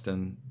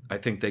Boston. I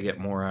think they get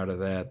more out of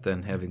that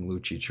than having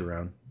Lucic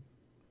around,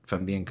 if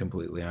I'm being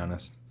completely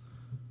honest.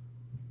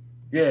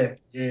 Yeah.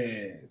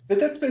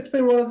 But it's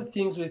been one of the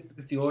things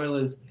with the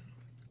Oilers.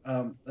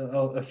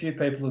 A few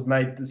people have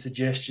made the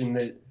suggestion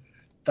that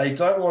they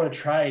don't want to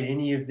trade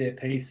any of their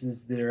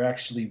pieces that are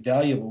actually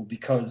valuable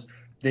because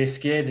they're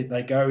scared that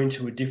they go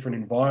into a different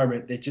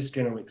environment, they're just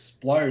going to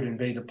explode and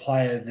be the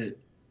player that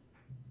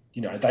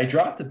they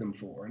drafted them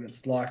for. And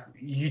it's like,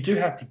 you do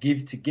have to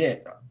give to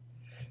get.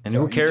 And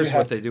who cares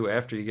what they do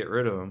after you get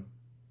rid of them?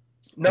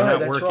 No, they're not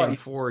that's working right.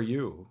 for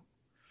you.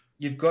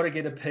 You've got to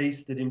get a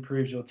piece that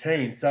improves your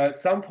team. So at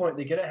some point,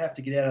 they're going to have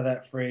to get out of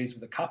that freeze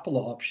with a couple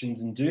of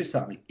options and do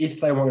something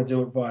if they want to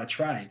do it via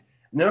trade.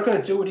 And they're not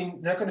going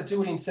to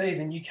do it in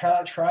season. You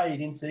can't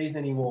trade in season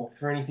anymore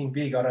for anything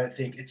big, I don't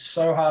think. It's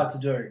so hard to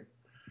do.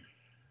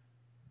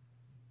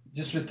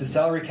 Just with the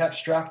salary cap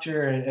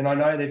structure, and I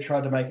know they've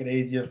tried to make it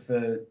easier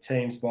for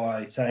teams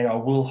by saying,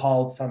 we'll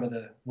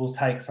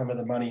take some of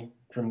the money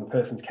from the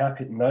person's cap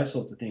hit and those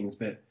sorts of things.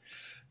 But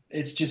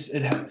it's just,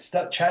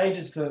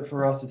 changes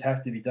for us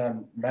have to be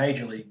done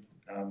majorly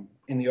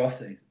in the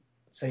off-season.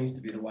 It seems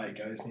to be the way it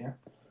goes now.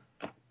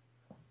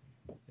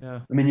 Yeah.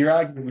 I mean, your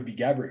argument would be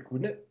Gabrick,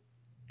 wouldn't it,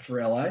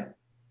 for LA?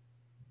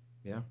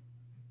 Yeah.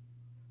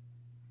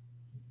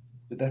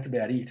 But that's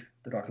about it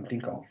that I can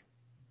think of.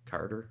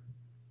 Carter.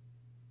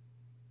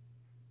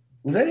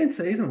 Was that in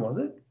season, was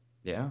it?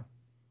 Yeah,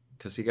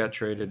 because he got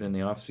traded in the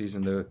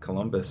offseason to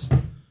Columbus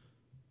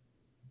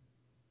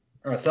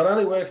All right, so it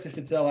only works if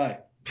it's LA,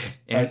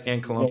 and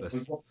basically,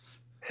 Columbus.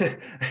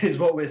 is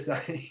what we're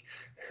saying.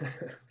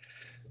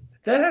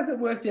 That hasn't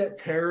worked out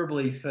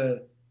terribly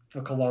for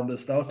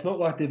Columbus, though. It's not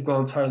like they've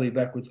gone totally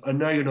backwards. I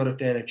know you're not a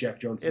fan of Jack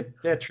Johnson.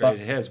 That But trade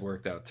has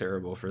worked out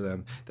terrible for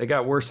them. They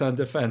got worse on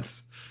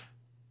defense.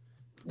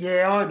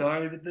 yeah, I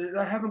know. But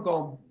they haven't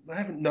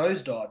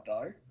nosedived,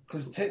 though.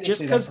 Because Just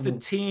technically, because the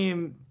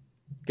team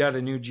got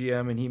a new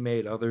GM and he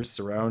made others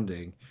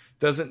surrounding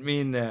doesn't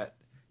mean that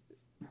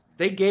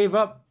they gave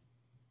up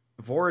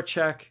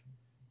Voracek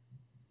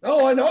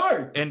oh, I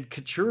know. and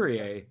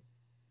Couturier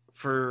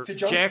for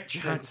Johnson. Jack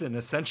Johnson,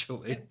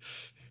 essentially.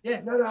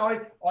 Yeah, no,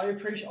 I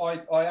appreciate,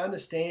 I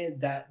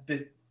understand that,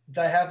 but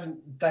they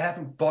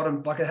haven't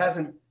bottomed, like it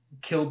hasn't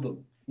killed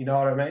them. You know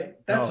what I mean?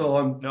 That's all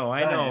I'm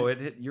saying. I know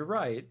you're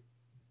right,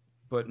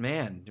 but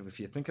man, if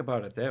you think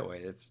about it that way,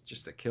 it's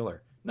just a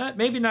killer.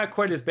 Maybe not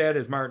quite as bad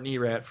as Martin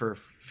Erat for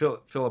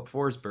Philip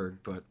Forsberg,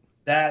 but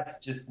that's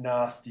just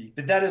nasty.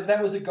 But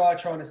that was a guy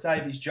trying to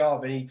save his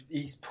job, and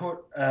he's put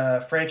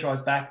franchise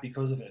back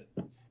because of it.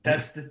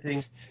 That's the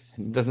thing.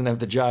 He doesn't have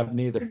the job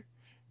neither.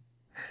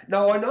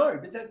 No, I know,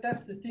 but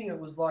that's the thing. It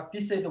was like,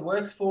 this either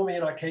works for me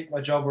and I keep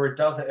my job, or it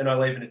doesn't and I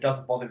leave and it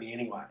doesn't bother me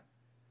anyway.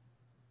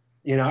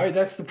 You know,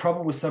 that's the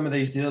problem with some of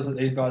these deals that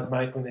these guys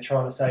make when they're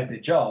trying to save their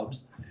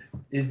jobs,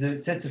 is that it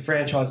sets a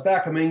franchise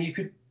back. I mean, you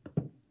could,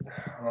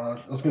 I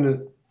was going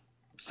to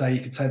say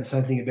you could say the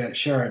same thing about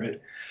Sherry,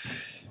 but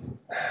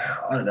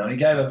I don't know. He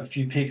gave up a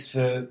few picks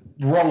for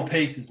wrong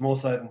pieces more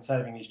so than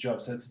saving his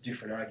job, so that's a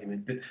different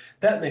argument. But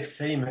that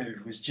McPhee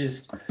move was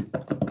just,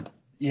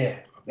 yeah,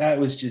 that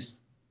was just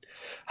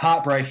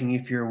heartbreaking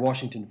if you're a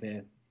Washington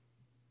fan.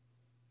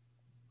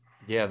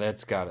 Yeah,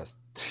 that's got us.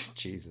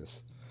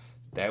 Jesus,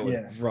 that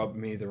would rub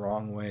me the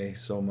wrong way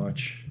so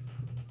much.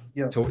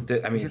 Yeah,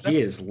 I mean, he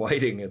is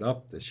lighting it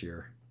up this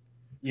year.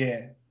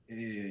 Yeah,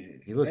 he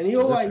looks. And he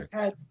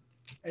terrific.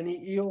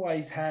 he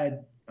always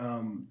had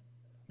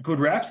good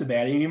raps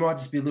about him. He might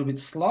just be a little bit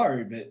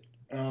slow, but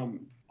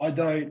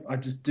I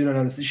just do not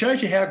understand. It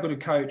shows you how good a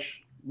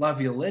coach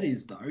Laviolette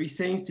is, though. He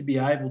seems to be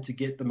able to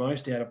get the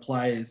most out of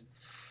players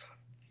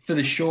for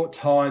the short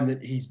time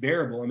that he's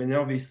bearable. I mean,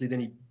 obviously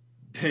then he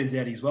burns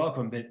out his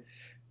welcome, but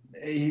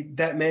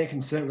that man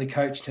can certainly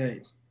coach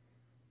teams.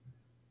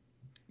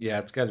 Yeah,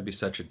 it's got to be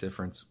such a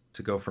difference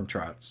to go from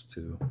Trotz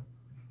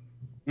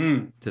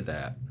to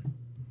that.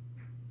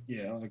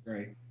 Yeah, I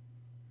agree.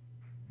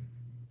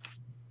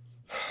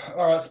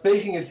 All right,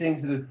 speaking of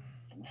things that are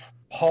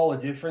polar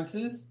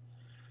differences,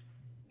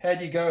 how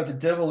do you go with the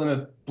Devil in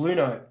a Blue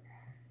Note?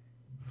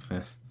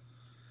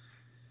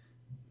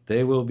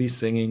 They will be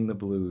singing the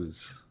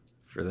blues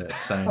for that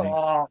signing.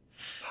 Oh,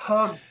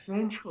 Hub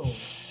Central.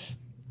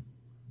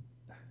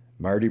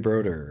 Marty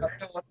Brodeur.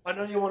 I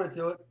know you want to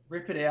do it.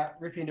 Rip it out.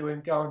 Rip into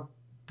him. Go on.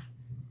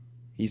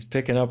 He's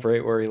picking up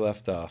right where he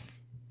left off.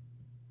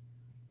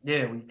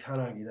 Yeah, we can't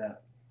argue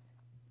that.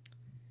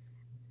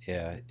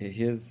 Yeah,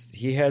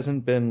 he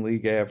hasn't been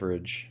league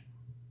average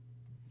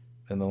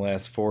in the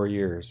last 4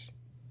 years.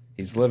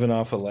 He's living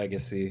off a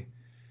legacy.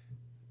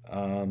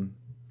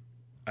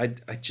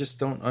 I just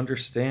don't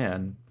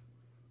understand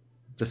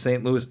the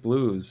St. Louis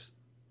Blues.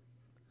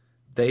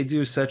 They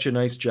do such a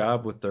nice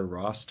job with their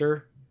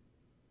roster,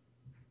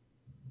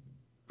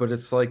 but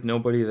it's like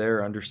nobody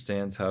there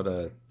understands how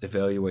to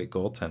evaluate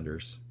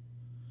goaltenders.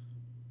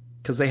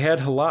 Because they had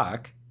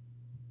Halak,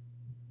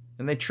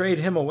 and they trade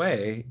him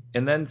away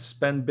and then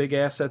spend big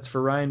assets for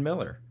Ryan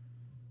Miller.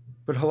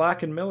 But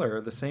Halak and Miller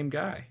are the same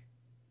guy.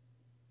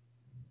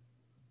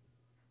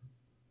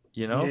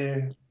 You know?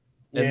 Yeah.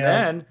 And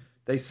then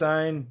they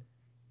sign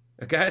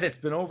a guy that's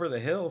been over the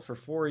hill for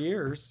 4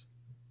 years.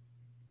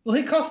 Well,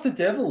 he cost the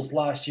Devils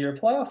last year a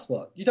playoff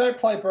spot. You don't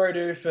play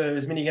Brodeur for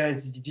as many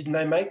games as you did, and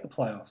they make the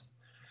playoffs.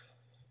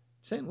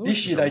 St.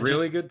 Louis is a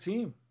really good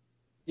team.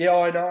 Yeah,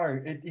 I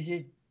know.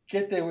 You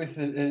get there with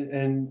it,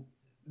 and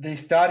they're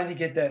starting to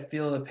get that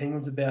feel of the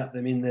Penguins about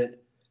them, in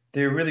that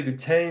they're a really good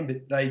team,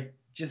 but they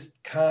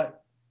just can't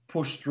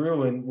push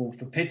through and, well,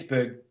 for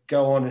Pittsburgh,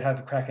 go on and have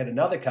a crack at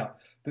another cup.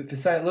 But for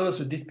St. Louis,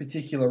 with this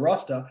particular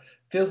roster,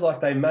 feels like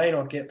they may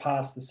not get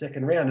past the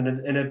second round.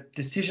 And a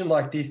decision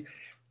like this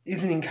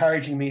isn't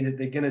encouraging me that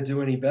they're going to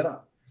do any better.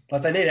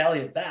 Like, they need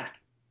Elliott back.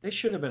 They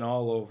should have been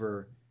all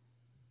over.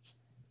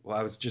 Well,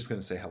 I was just going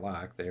to say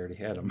Halak. They already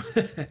had him.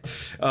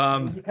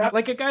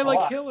 Like a guy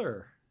like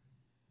Hiller.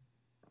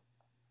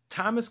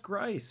 Thomas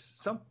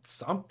Greiss.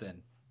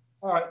 Something.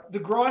 All right, the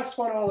Grice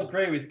one I'll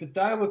agree with, but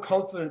they were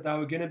confident they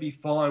were going to be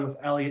fine with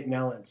Elliott and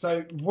Allen.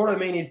 So what I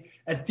mean is,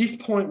 at this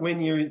point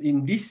when you're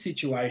in this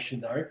situation,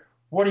 though,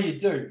 what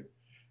do?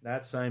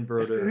 Not sign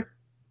Brodeur.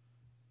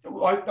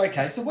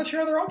 Okay, so what's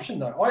your other option,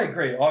 though? I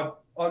agree.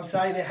 I'm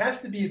saying there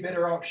has to be a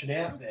better option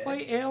out there.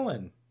 Play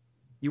Allen.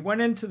 You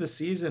went into the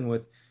season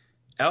with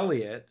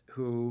Elliott,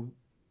 who,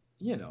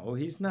 you know,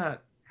 he's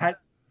not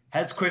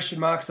has question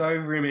marks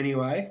over him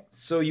anyway.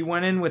 So you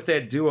went in with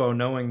that duo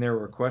knowing there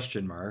were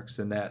question marks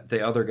and that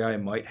the other guy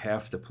might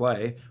have to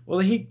play.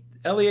 Well,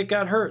 Elliott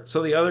got hurt,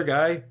 so the other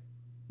guy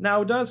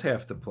now does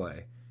have to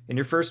play. And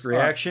your first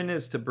reaction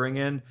is to bring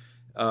in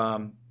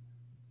an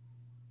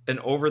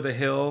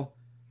over-the-hill,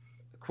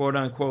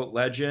 quote-unquote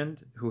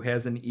legend who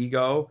has an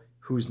ego,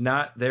 who's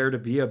not there to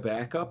be a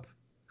backup,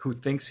 who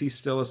thinks he's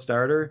still a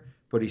starter,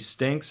 but he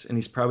stinks and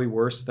he's probably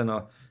worse than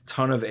a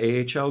ton of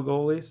AHL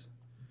goalies.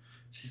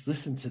 Just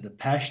listen to the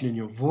passion in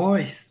your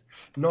voice.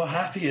 Not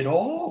happy at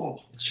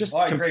all. It's just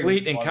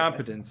complete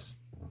incompetence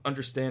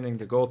understanding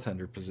the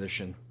goaltender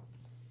position.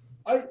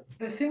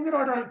 The thing that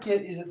I don't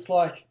get is it's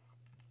like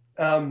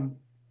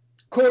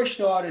Corey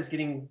Schneider's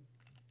getting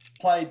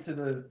played to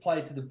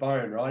the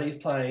bone, right? He's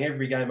playing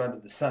every game under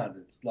the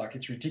sun.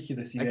 It's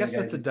ridiculous. I guess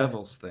that's a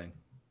Devils thing.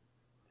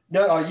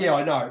 No, yeah,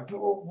 I know. But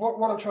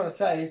what I'm trying to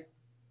say is,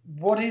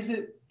 what is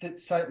it that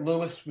St.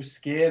 Louis was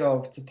scared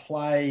of to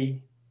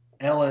play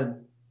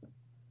Allen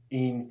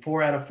in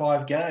 4 out of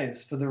 5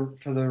 games for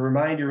the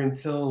remainder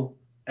until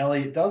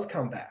Elliott does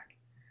come back?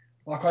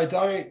 Like, I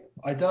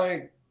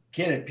don't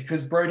get it,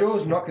 because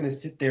Brodeur's not going to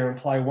sit there and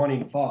play 1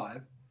 in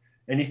 5.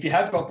 And if you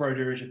have got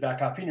Brodeur as your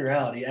backup, in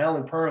reality,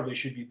 Allen probably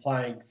should be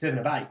playing 7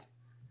 of 8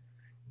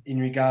 in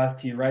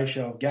regards to your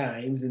ratio of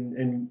games,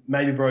 and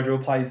maybe Brodeur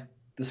plays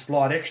the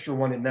slight extra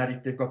one in that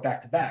if they've got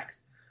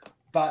back-to-backs.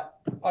 But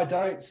I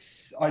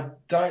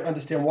don't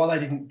understand why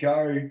they didn't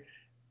go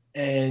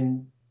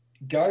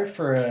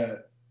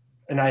for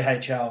an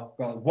AHL.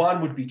 Well,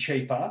 one would be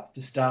cheaper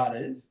for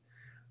starters,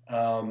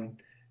 and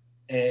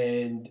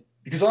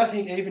because I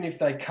think even if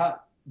they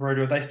cut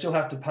Brodeur, they still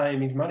have to pay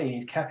him his money, and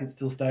his cap hit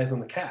still stays on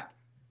the cap.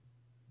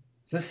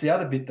 So that's the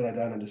other bit that I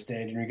don't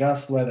understand in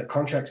regards to the way the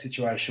contract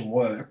situation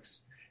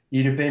works.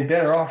 You'd have been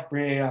better off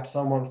bringing up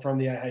someone from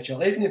the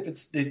AHL, even if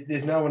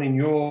there's no one in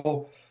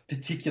your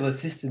particular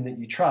system that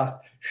you trust.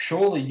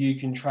 Surely you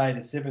can trade a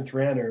 7th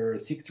rounder or a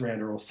 6th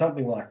rounder or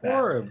something like that.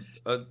 Or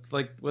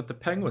like what the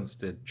Penguins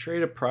did,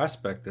 trade a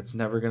prospect that's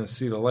never going to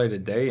see the light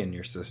of day in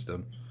your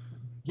system.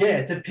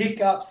 Yeah, to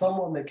pick up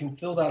someone that can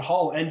fill that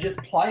hole and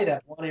just play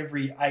that one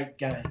every 8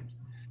 games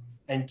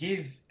and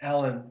give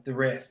Allen the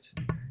rest.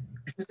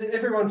 Because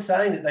everyone's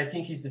saying that they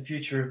think he's the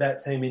future of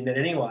that team in that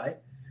anyway.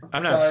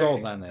 I'm not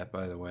sold on that,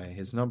 by the way.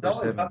 His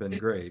numbers haven't been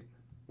great.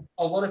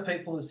 A lot of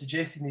people are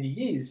suggesting that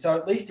he is. So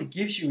at least it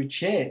gives you a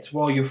chance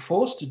while you're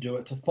forced to do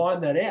it to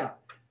find that out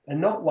and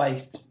not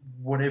waste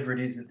whatever it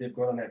is that they've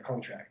got on that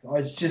contract.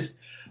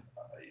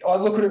 I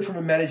look at it from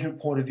a management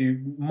point of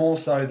view more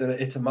so than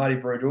it's a Marty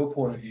Brodeur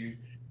point of view.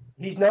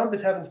 His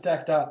numbers haven't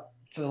stacked up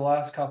for the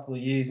last couple of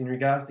years in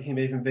regards to him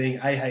even being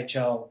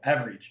AHL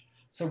average.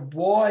 So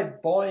why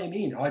buy him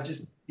in?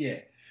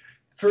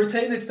 For a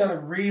team that's done a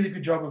really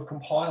good job of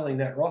compiling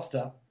that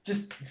roster,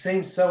 just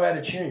seems so out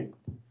of tune.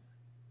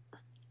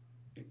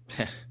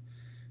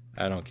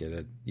 I don't get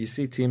it. You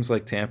see teams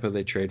like Tampa,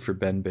 they trade for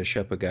Ben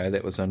Bishop, a guy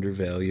that was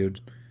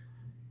undervalued,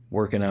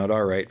 working out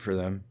all right for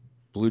them.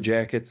 Blue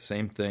Jackets,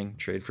 same thing,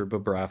 trade for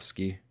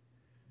Bobrovsky.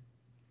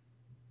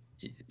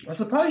 I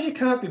suppose you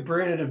can't be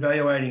brilliant at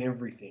evaluating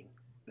everything.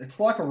 It's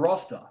like a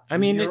roster. I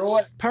mean,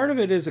 part of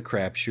it is a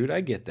crapshoot.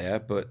 I get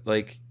that, but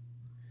like,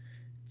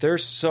 they're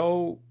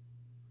so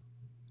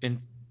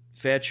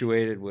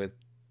infatuated with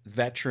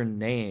veteran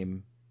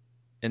name,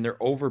 and they're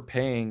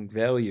overpaying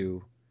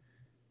value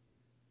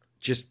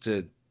just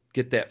to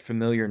get that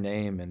familiar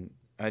name. And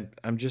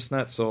I'm just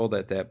not sold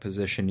at that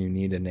position. You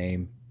need a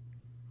name.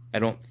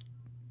 You've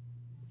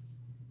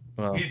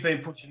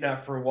been pushing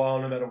that for a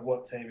while, no matter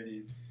what team it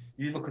is.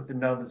 You look at the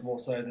numbers more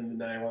so than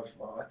the name.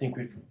 I think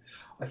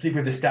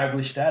we've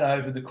established that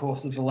over the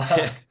course of the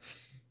last.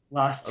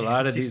 A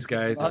lot of these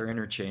guys are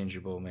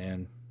interchangeable,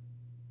 man.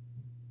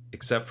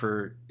 Except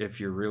for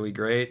if you're really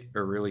great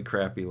or really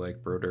crappy,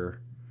 like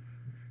Brodeur.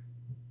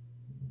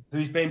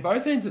 Who's been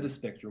both ends of the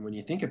spectrum when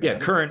you think about it. Yeah,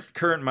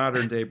 current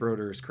modern day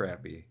Brodeur is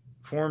crappy.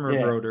 Former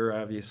Brodeur,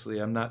 obviously,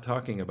 I'm not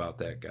talking about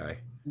that guy.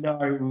 No,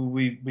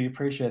 we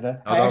appreciate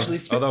that.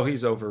 Although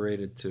he's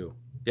overrated too.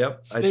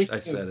 Yep, I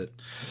said it.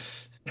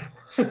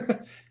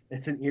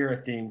 It's an era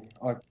thing.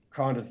 I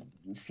kind of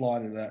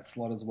slide into that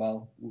slot as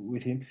well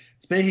with him.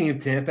 Speaking of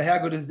Tampa, how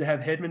good is it to have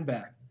Hedman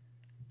back?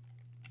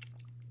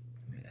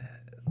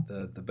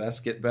 The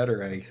best get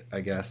better,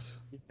 I guess.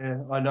 Yeah,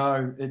 I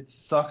know. It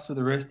sucks for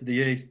the rest of the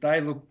East.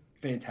 They look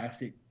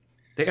fantastic.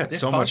 They're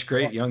so much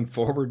great young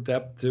forward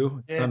depth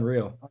too. It's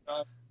unreal. I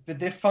know. But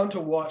they're fun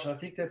to watch. I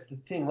think that's the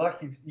thing.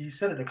 Like you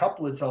said it a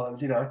couple of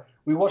times,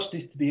 we watch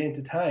this to be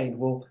entertained.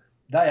 Well,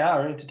 they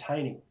are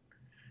entertaining.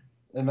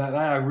 And they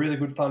are really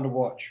good fun to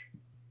watch.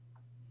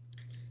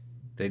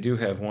 They do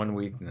have one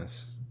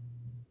weakness.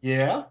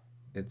 Yeah?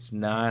 It's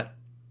not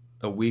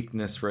a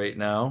weakness right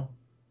now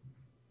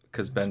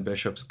because Ben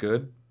Bishop's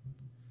good.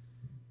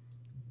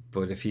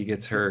 But if he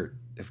gets hurt,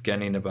 if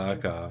Genny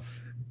Nabokov...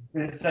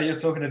 So you're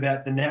talking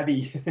about the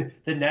Nabby,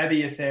 the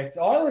Nabby effect.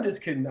 Islanders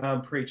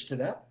can preach to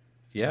that.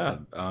 Yeah,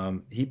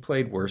 he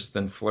played worse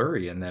than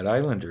Fleury in that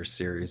Islanders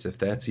series, if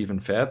that's even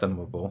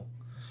fathomable.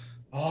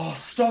 Oh,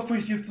 stop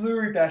with your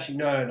Fleury bashing.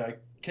 No.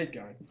 Keep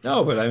going.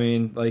 No, but I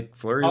mean, like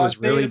Fleury I was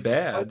really Venus,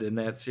 bad in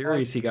that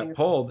series. He got Venus,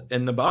 pulled,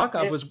 and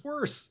Nabokov yeah, was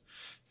worse.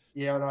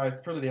 yeah, I know.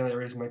 It's probably the only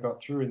reason they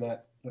got through in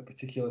that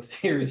particular He was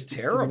series, to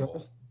be terrible.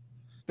 honest.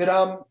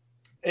 But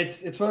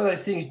it's one of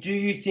those things. Do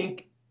you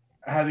think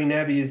having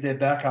Naby as their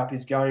backup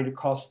is going to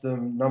cost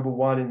them number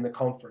one in the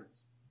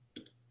conference?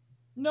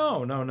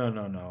 No, no, no,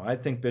 no, no. I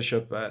think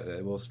Bishop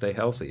will stay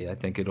healthy. I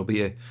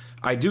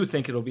do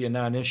think it'll be a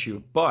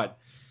non-issue, but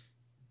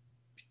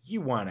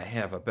you want to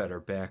have a better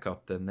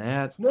backup than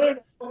that. No,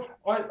 no,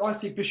 I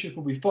think Bishop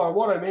will be fine.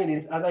 What I mean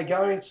is, are they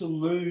going to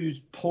lose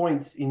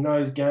points in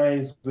those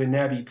games where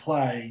Naby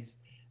plays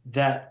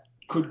that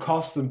could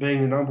cost them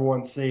being the number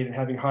one seed and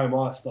having home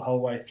ice the whole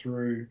way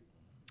through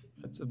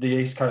the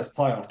East Coast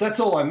playoffs? That's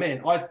all I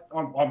meant.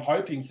 I'm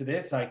hoping for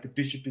their sake that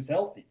Bishop is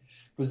healthy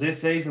because their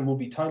season will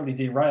be totally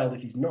derailed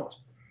if he's not.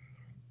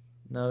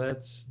 No,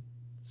 that's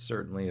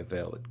certainly a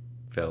valid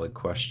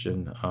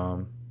question.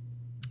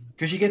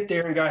 Because you get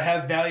there and go,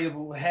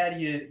 how do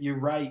you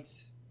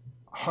rate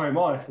home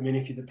ice? I mean,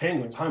 if you're the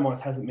Penguins, home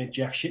ice hasn't meant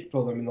jack shit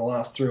for them in the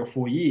last 3 or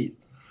 4 years.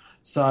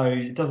 So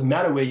it doesn't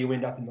matter where you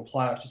end up in the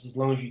playoffs, just as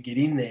long as you get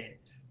in there.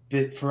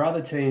 But for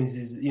other teams,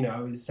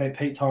 is St.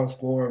 Pete Times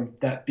Forum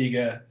that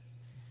bigger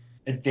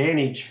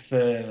advantage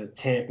for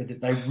Tampa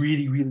that they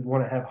really, really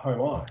want to have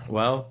home ice?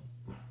 Well,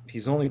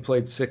 he's only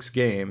played 6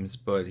 games,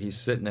 but he's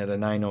sitting at a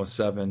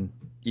 .907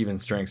 even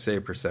strength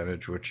save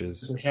percentage, which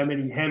is How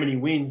many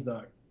wins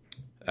though?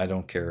 I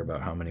don't care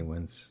about how many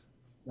wins.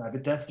 No,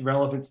 but that's the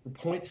relevance to the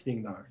points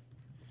thing though.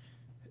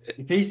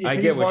 I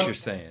get what you're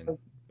saying,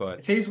 but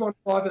if he's won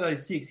 5 of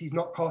those 6, he's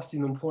not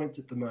costing them points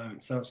at the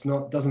moment. So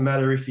doesn't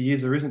matter if he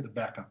is or isn't the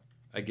backup.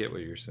 I get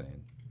what you're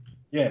saying.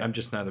 Yeah. I'm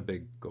just not a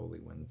big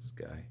goalie wins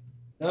guy.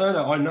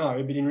 No, I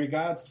know. But in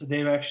regards to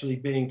them actually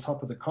being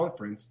top of the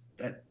conference,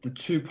 that the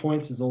 2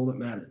 points is all that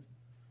matters.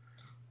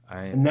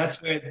 And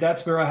that's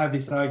where I have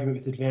this argument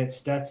with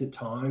advanced stats at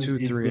times.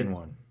 2, 3, and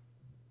 1.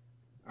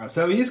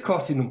 So he is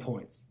costing them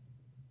points.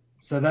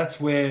 So that's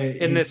where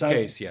in this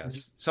case,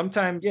 yes.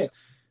 Sometimes,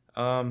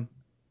 well,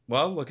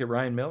 look at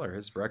Ryan Miller.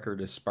 His record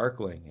is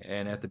sparkling,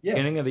 and at the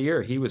beginning of the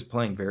year, he was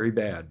playing very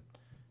bad.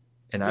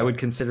 And I would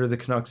consider the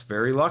Canucks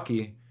very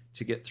lucky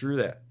to get through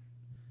that.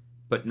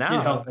 But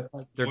now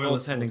their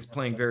goaltending's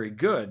playing very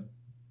good.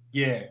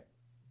 Yeah.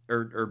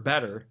 Or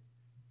better.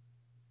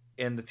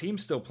 And the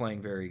team's still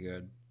playing very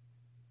good.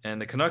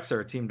 And the Canucks are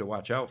a team to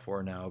watch out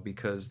for now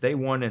because they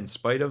won in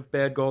spite of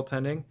bad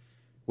goaltending,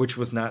 which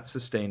was not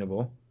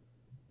sustainable.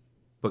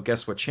 But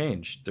guess what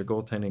changed? Their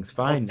goaltending's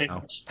fine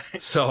now.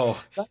 So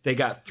they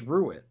got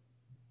through it.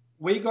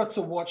 We got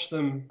to watch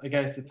them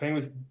against the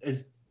Penguins.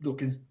 As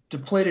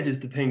depleted as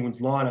the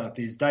Penguins lineup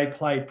is, they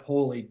played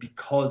poorly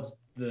because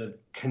the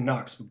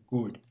Canucks were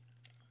good.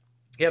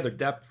 Yeah, their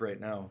depth right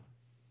now.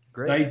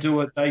 Great. They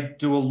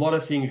do a lot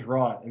of things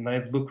right, and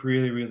they've looked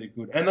really, really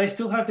good. And they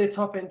still have their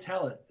top-end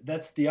talent.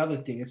 That's the other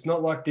thing. It's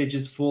not like they're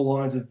just 4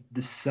 lines of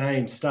the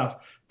same stuff.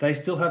 They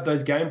still have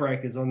those game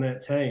breakers on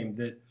that team.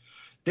 That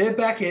their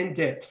back-end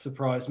depth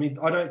surprised me.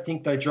 I don't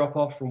think they drop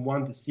off from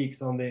 1 to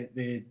 6 on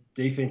their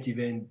defensive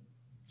end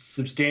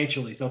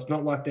substantially. So it's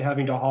not like they're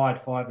having to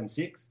hide 5 and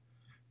 6.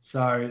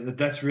 So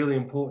that's really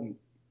important.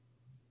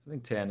 I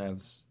think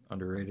Tanev's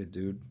underrated,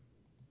 dude.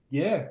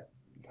 Yeah.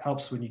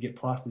 Helps when you get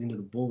plastered into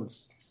the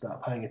boards,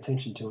 start paying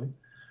attention to him.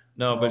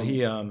 No, but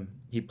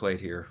he played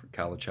here,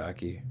 college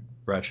hockey,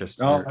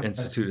 Rochester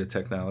Institute of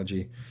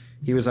Technology.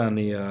 He was on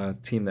the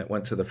team that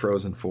went to the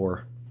Frozen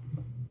Four.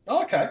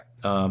 Oh, okay.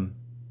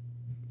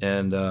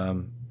 And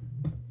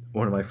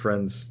one of my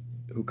friends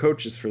who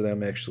coaches for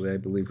them actually, I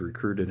believe,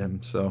 recruited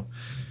him. So,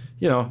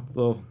 a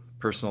little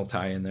personal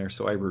tie in there.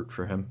 So I root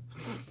for him.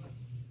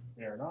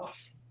 Fair enough.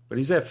 But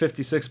he's at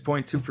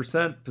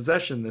 56.2%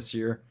 possession this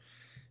year.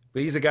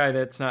 But he's a guy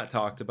that's not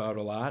talked about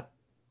a lot.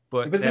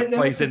 But that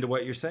plays into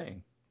what you're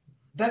saying.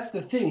 That's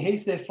the thing.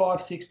 He's their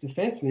 5'6"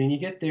 defenseman. And you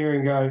get there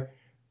and go,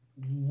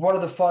 what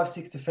are the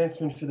 5'6"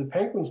 defensemen for the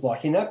Penguins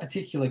like? In that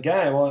particular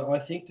game, I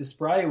think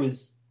Despres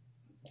was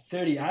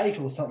 38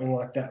 or something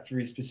like that for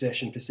his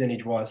possession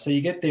percentage-wise. So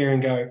you get there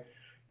and go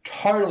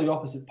totally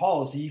opposite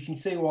poles. So you can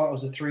see why it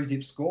was a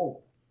 3-zip score.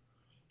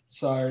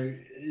 So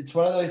it's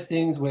one of those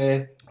things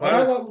where...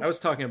 I was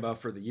talking about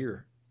for the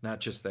year, not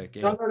just that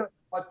game. No.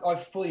 I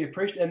fully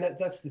appreciate, and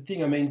that's the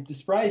thing. I mean,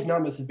 Despres'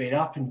 numbers have been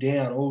up and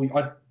down.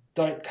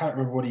 Can't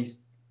remember what his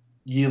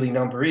yearly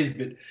number is,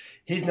 but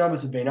his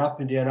numbers have been up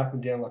and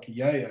down like a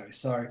yo-yo.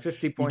 So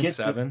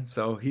 50.7.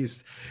 So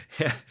he's,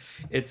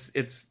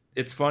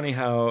 it's funny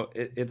how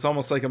it's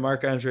almost like a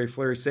Marc-Andre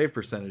Fleury save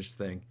percentage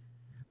thing.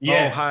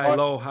 Yeah,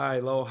 low, high,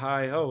 low,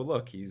 high. Oh,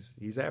 look,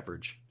 he's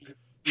average.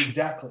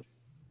 Exactly,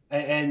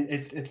 and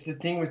it's the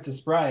thing with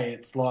Despres.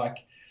 It's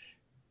like.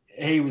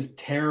 He was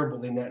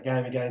terrible in that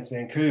game against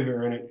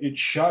Vancouver, and it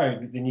showed.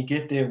 But then you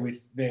get there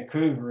with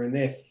Vancouver, and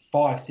they're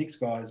 5'6"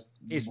 guys.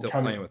 He's still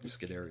playing with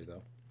Scuderi,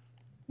 though.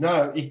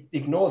 No,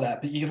 ignore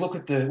that. But you look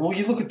at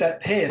that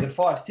pair, the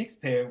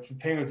 5'6" pair for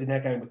Penguins in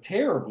that game were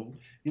terrible.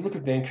 You look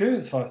at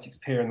Vancouver's 5'6"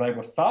 pair, and they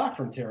were far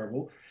from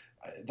terrible.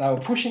 They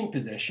were pushing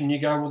possession. You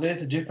go, well,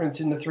 there's a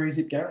difference in the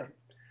 3-zip game.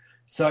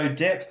 So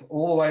depth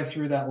all the way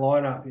through that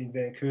lineup in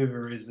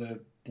Vancouver is a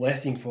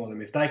blessing for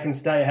them. If they can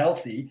stay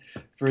healthy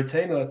for a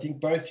team that I think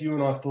both you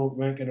and I thought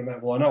weren't going to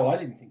make, well, I know I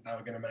didn't think they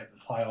were going to make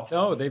the playoffs.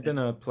 No, they've been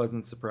a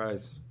pleasant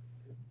surprise.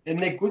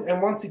 And they're good.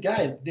 And once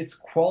again, it's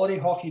quality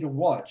hockey to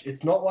watch.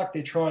 It's not like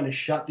they're trying to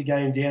shut the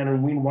game down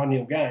and win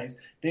 1-0 games.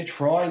 They're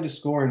trying to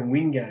score and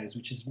win games,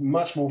 which is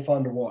much more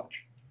fun to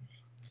watch.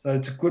 So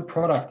it's a good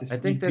product. I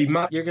think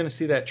you're going to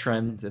see that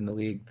trend in the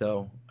league,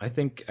 though. I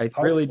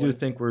really do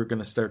think we're going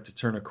to start to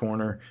turn a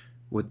corner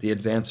with the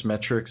advanced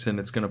metrics, and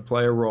it's going to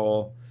play a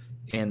role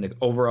in the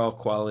overall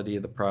quality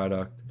of the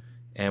product.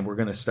 And we're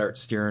going to start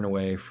steering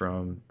away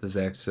from the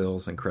Zach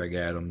Sills and Craig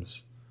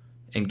Adams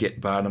and get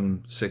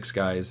bottom six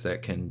guys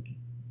that can,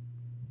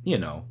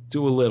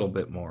 do a little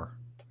bit more.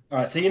 All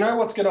right. So you know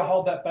what's going to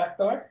hold that back,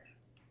 though?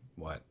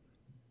 What?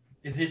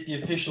 Is if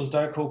the officials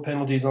don't call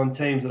penalties on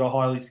teams that are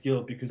highly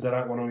skilled because they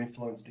don't want to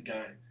influence the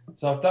game.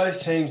 So if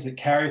those teams that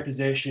carry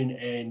possession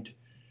and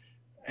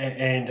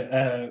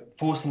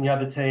forcing the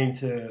other team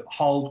to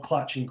hold,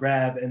 clutch, and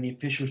grab, and the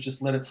officials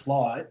just let it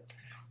slide,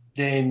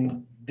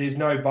 then there's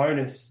no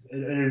bonus,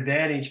 an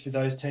advantage for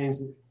those teams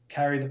that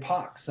carry the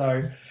puck.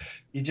 So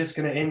you're just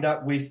going to end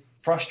up with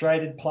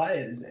frustrated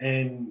players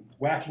and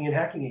whacking and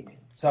hacking again.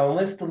 So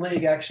unless the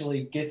league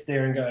actually gets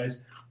there and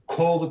goes,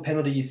 call the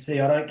penalty you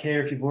see. I don't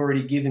care if you've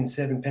already given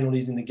 7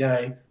 penalties in the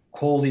game.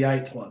 Call the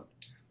 8th one.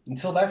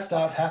 Until that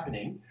starts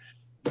happening,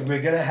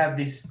 we're going to have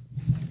this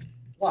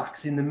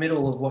flux in the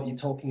middle of what you're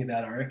talking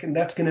about, I reckon.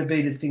 That's going to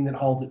be the thing that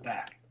holds it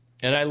back.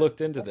 And I looked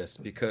into this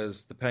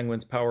because the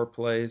Penguins' power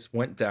plays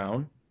went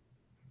down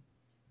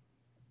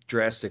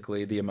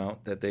drastically, the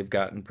amount that they've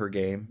gotten per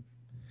game.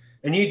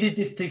 And you did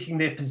this thinking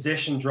their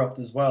possession dropped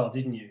as well,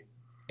 didn't you?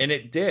 And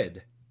it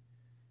did.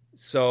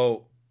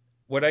 So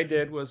what I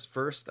did was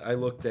first I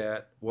looked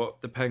at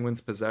what the Penguins'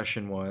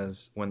 possession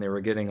was when they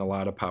were getting a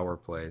lot of power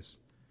plays.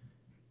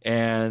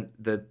 And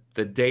the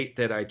date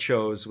that I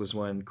chose was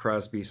when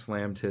Crosby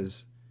slammed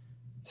his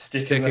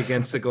stick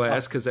against the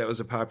glass, because that was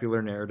a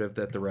popular narrative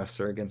that the refs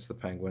are against the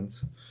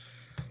Penguins.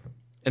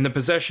 And the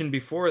possession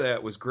before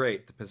that was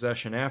great. The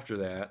possession after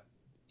that,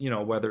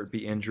 whether it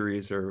be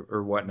injuries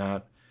or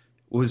whatnot,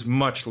 was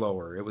much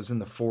lower. It was in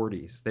the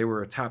 40s. They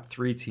were a top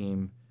 3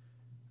 team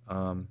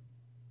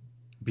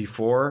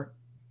before.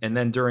 And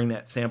then during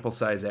that sample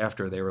size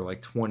after, they were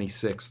like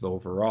 26th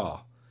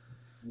overall.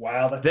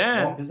 Wow. That's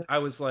then I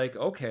was like,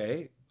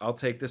 okay, I'll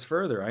take this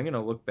further. I'm going to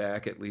look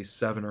back at least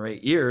 7 or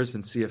 8 years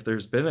and see if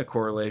there's been a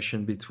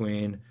correlation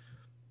between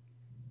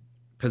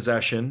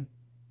possession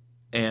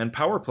and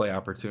power play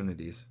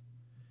opportunities.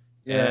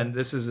 Yeah. And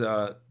this is,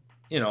 I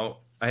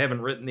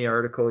haven't written the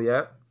article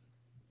yet,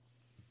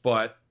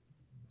 but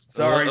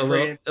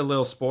a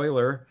little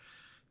spoiler.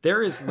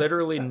 There is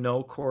literally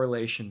no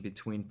correlation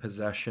between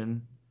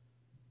possession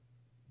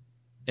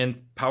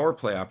and power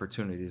play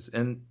opportunities.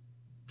 And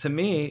to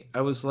me,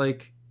 I was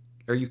like,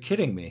 are you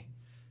kidding me?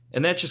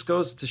 And that just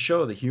goes to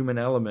show the human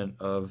element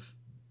of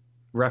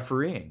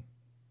refereeing.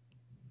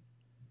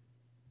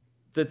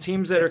 The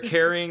teams that are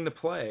carrying the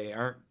play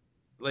aren't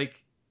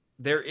like,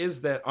 there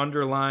is that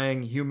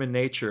underlying human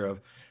nature of,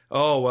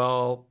 oh,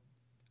 well,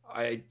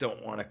 I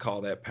don't want to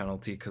call that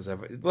penalty because,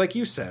 like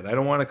you said, I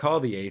don't want to call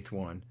the 8th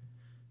one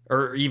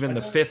or even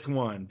the 5th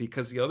one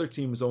because the other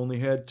team's only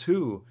had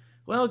 2.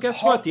 Well,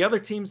 guess what? The other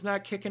team's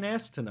not kicking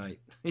ass tonight,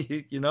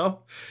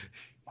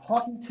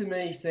 Hockey to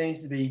me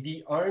seems to be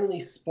the only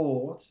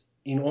sport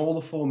in all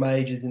the 4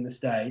 majors in the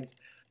States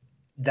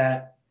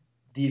that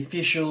the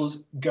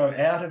officials go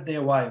out of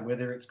their way,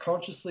 whether it's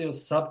consciously or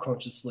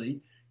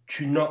subconsciously,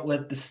 to not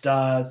let the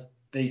stars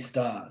be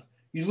stars.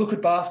 You look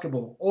at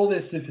basketball, all their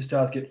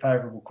superstars get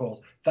favourable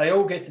calls. They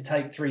all get to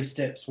take 3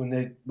 steps when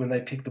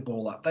they pick the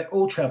ball up. They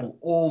all travel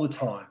all the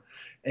time.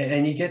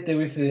 And you get there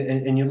with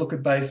it, and you look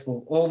at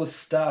baseball, all the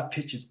star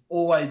pitchers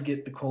always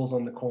get the calls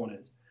on the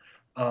corners.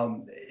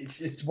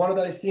 It's one of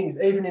those things.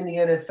 Even in the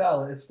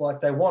NFL, it's like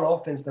they want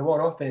offense.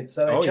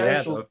 So they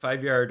change. The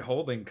 5-yard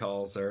holding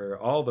calls are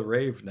all the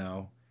rave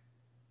now.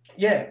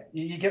 Yeah,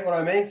 you get what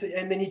I mean. So,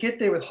 and then you get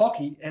there with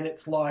hockey, and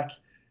it's like,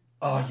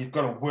 oh, you've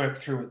got to work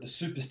through it. The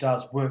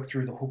superstars work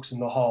through the hooks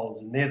and the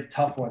holes, and they're the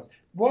tough ones.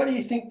 Why do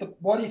you think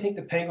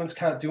the Penguins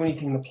can't do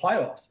anything in the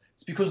playoffs?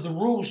 It's because the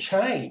rules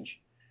change.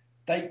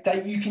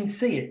 You can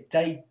see it.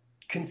 They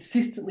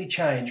consistently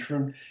change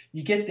from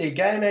you get there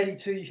game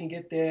 82, you can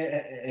get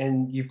there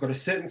and you've got a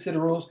certain set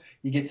of rules.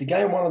 You get to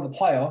game 1 of the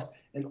playoffs,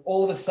 and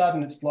all of a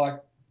sudden it's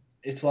like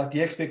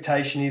the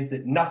expectation is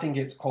that nothing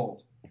gets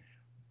called.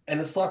 And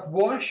it's like,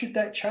 why should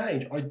that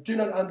change? I do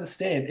not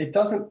understand. It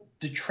doesn't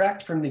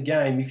detract from the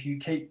game if you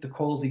keep the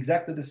calls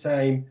exactly the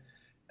same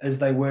as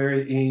they were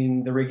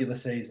in the regular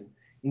season.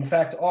 In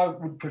fact, I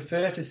would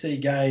prefer to see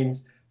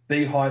games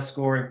be high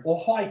scoring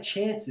or high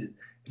chances,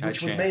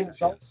 which means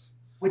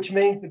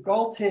the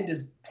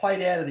goaltenders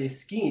played out of their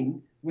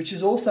skin, which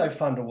is also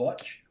fun to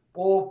watch,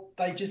 or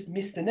they just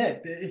miss the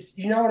net.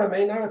 You know what I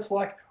mean, though? It's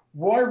like,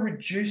 why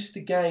reduce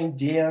the game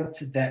down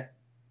to that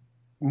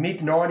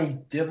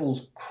mid-90s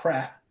Devils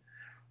crap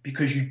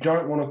because you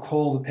don't want to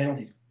call the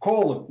penalties?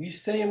 Call them. You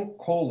see them,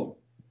 call them.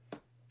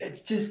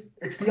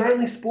 it's the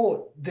only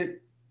sport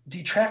that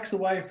detracts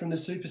away from the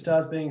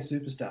superstars being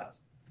superstars.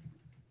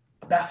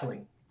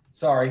 Baffling.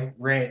 Sorry,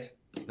 rant.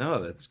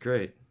 No, that's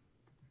great.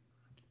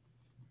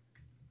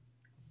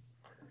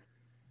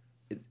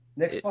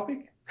 Next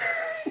topic?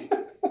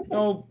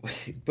 No,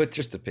 but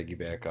just to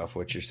piggyback off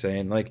what you're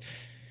saying, like,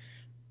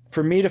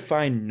 for me to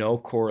find no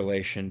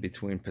correlation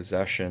between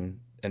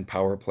possession and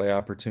power play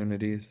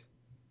opportunities,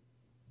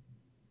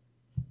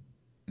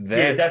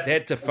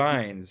 that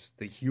defines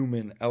the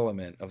human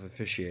element of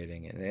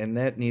officiating, and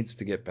that needs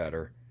to get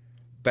better.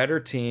 Better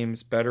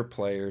teams, better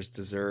players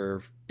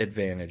deserve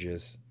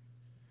advantages,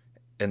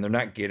 and they're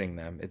not getting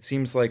them. It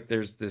seems like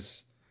there's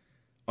this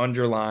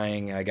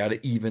underlying, I got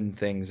to even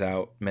things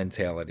out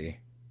mentality.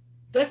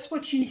 That's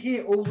what you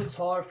hear all the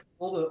time from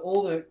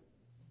all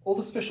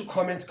the special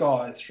comments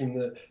guys from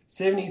the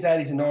 70s,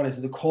 80s, and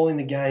 90s that are calling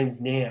the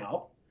games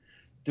now.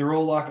 They're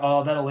all like,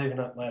 oh, that'll even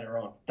up later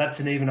on.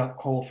 That's an even up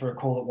call for a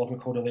call that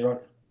wasn't called earlier on.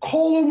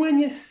 Call them when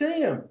you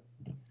see them.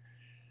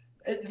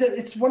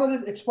 It's one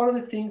of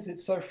the things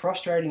that's so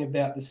frustrating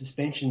about the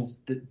suspensions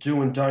that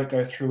do and don't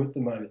go through at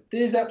the moment.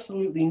 There's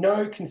absolutely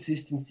no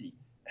consistency.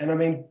 And I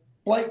mean,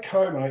 Blake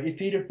Como, if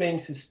he'd have been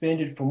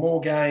suspended for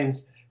more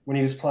games when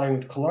he was playing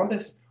with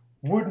Columbus,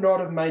 would not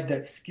have made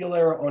that skill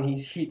error on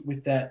his hit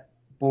with that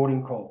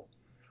boarding call.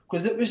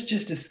 Because it was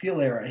just a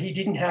skill error. He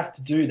didn't have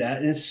to do that.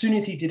 And as soon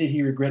as he did it,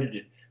 he regretted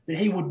it. But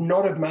he would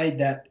not have made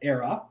that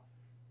error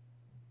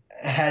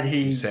had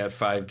he... He sat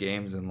 5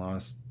 games and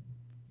lost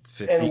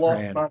 50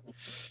 grand. Money.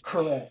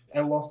 Correct.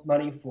 And lost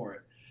money for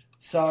it.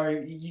 So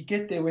you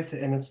get there with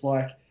it, and it's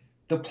like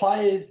the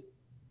players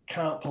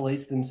can't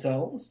police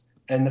themselves.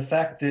 And the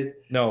fact that...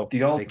 No,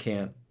 they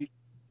can't.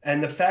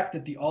 And the fact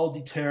that the old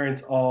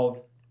deterrents of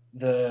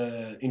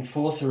the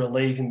enforcer are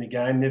leaving the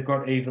game, they've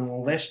got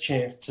even less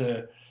chance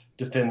to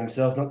defend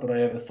themselves. Not that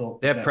I ever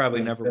thought that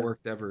probably never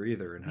worked ever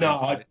either. No,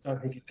 I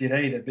don't think it did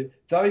either. But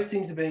those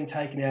things are being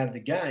taken out of the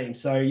game.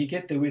 So you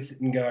get there with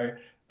it and go,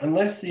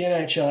 unless the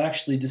NHL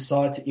actually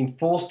decide to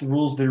enforce the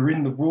rules that are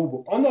in the rule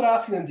book, I'm not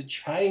asking them to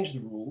change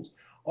the rules.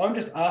 I'm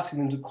just asking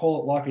them to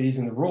call it like it is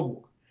in the rule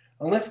book.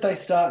 Unless they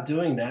start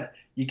doing that,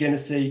 you're going to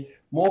see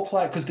more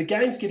play because the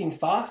game's getting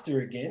faster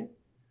again.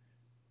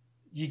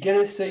 You're going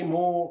to see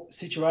more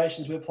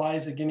situations where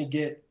players are going to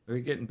get... They're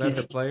getting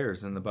better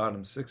players in the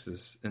bottom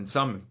sixes in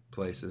some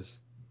places.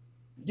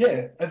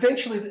 Yeah,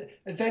 eventually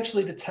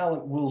the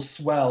talent will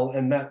swell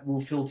and that will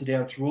filter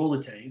down through all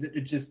the teams.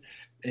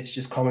 It's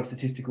just common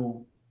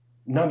statistical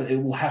numbers.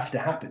 It will have to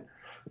happen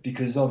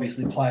because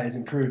obviously players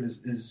improve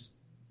as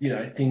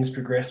things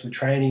progress with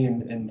training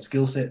and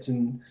skill sets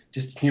and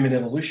just human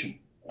evolution.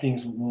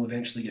 Things will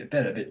eventually get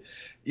better. But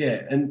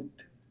yeah, and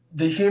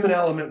the human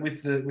element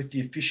with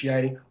the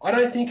officiating, I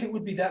don't think it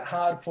would be that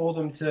hard for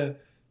them to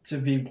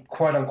be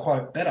quote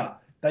unquote better.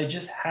 They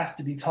just have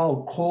to be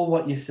told, call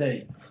what you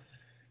see.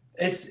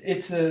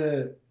 It's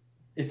a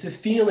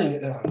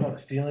feeling, not a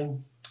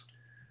feeling.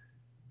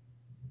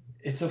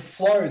 It's a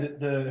flow that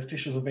the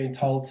officials are being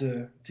told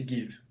to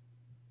give.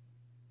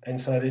 And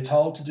so they're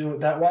told to do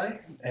it that way,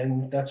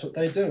 and that's what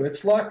they do.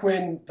 It's like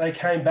when they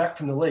came back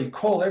from the league,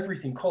 call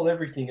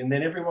everything, and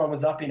then everyone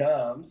was up in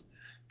arms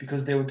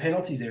because there were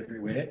penalties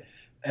everywhere.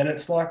 And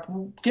it's like,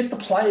 well, get the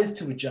players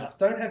to adjust.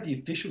 Don't have the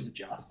officials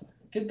adjust.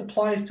 Get the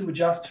players to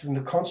adjust from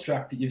the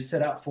construct that you've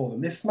set up for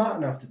them. They're smart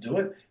enough to do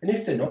it. And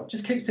if they're not,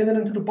 just keep sending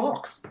them to the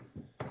box.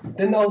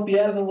 Then they'll be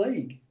out of the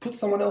league. Put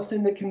someone else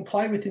in that can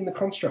play within the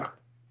construct.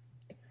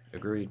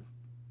 Agreed.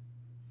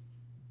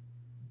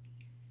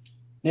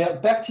 Now,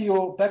 back to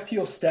your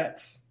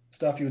stats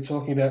stuff you were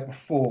talking about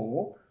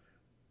before.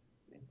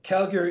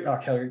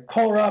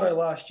 Colorado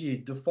last year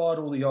defied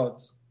all the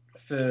odds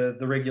for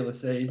the regular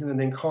season and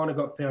then kind of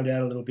got found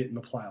out a little bit in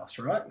the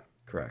playoffs, right?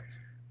 Correct.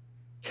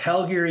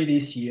 Calgary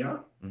this year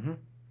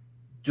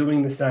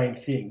doing the same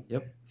thing.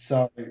 Yep.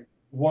 So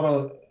what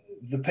are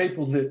the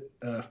people that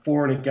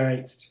for and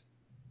against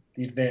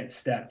the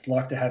advanced stats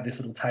like to have this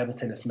little table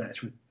tennis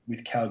match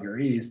with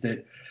Calgary is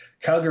that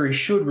Calgary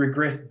should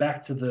regress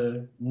back to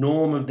the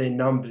norm of their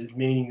numbers,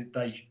 meaning that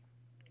they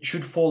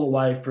should fall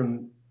away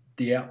from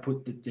the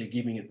output that they're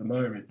giving at the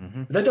moment.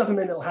 But that doesn't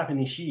mean that'll happen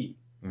this year.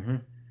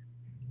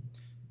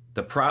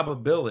 The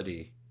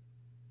probability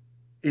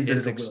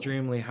is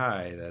extremely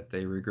high that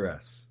they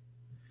regress.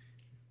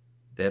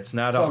 That's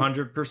not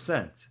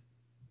 100%.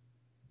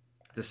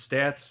 The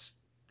stats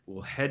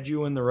will head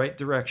you in the right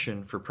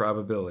direction for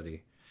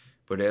probability.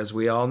 But as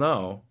we all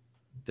know,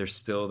 there's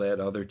still that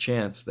other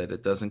chance that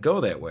it doesn't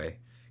go that way.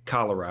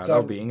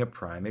 Colorado being a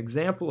prime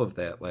example of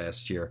that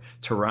last year.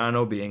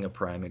 Toronto being a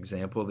prime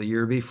example the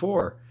year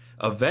before.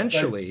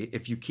 Eventually,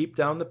 if you keep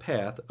down the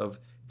path of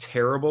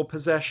terrible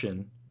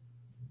possession,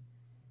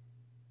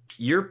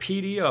 your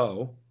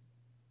PDO,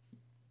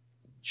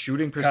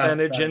 shooting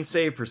percentage and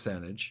save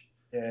percentage,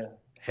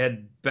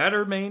 had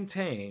better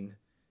maintain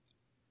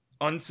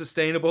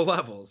unsustainable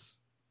levels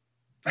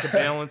to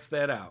balance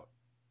that out.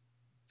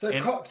 So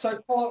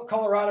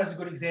Colorado's a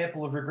good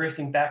example of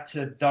regressing back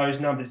to those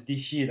numbers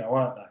this year, though,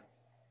 aren't they?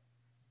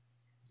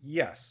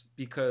 Yes,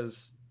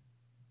 because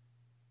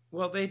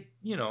Well,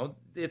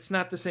 it's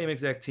not the same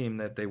exact team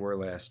that they were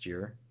last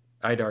year.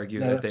 I'd argue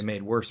No, that they that's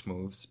made worse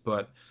moves,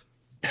 but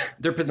their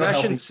not helping.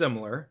 possession's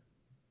similar.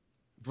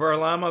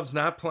 Varlamov's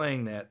not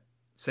playing that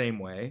same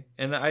way,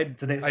 and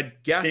So there's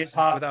I'd guess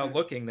half. without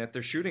looking that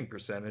their shooting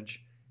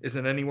percentage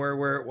isn't anywhere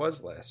where it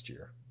was last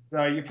year,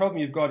 No, your problem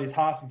you've got is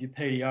half of your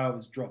PDO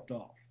has dropped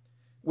off.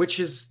 which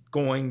is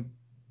going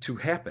to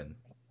happen.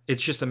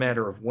 It's just a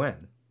matter of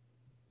when.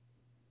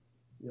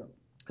 Yeah.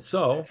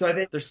 So So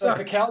they're stuck.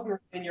 for Calgary,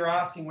 then you're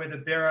asking whether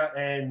Berra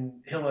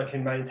and Hiller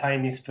can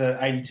maintain this for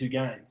 82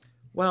 games.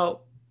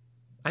 Well,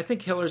 I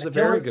think Hiller's a And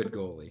very Hiller's- good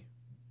goalie.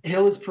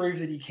 Hiller's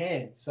proved that he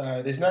can.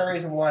 So there's no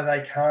reason why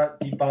they can't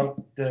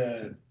debunk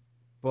the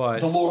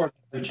But law of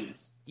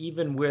averages.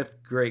 even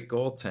with great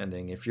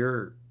goaltending, if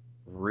you're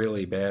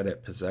really bad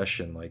at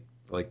possession,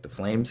 like the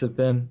Flames have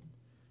been,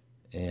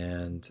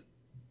 and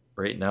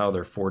right now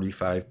they're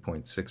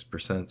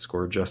 45.6%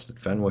 score adjusted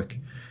Fenwick.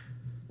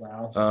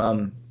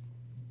 Wow.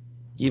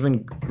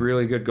 Even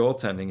really good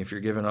goaltending, if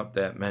you're giving up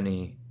that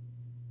many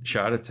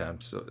shot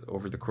attempts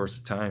over the course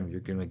of time,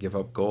 you're going to give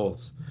up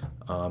goals.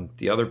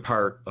 The other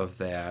part of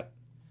that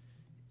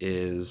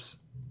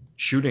is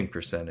shooting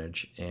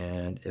percentage,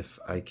 and if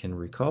I can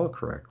recall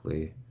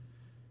correctly,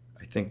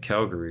 I think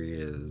Calgary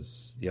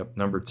is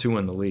number 2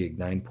 in the league,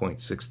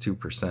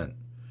 9.62%.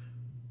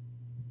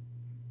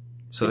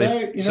 So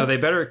they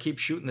better keep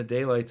shooting the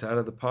daylights out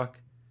of the puck.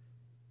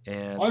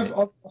 And I've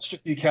watched a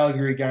few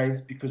Calgary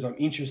games because I'm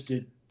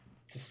interested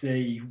to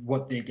see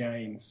what their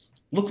games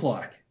look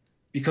like.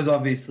 Because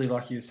obviously,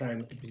 like you were saying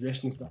with the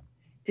possession stuff,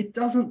 they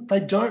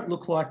don't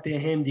look like they're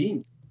hemmed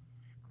in.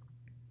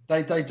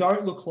 They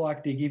don't look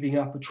like they're giving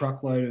up a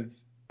truckload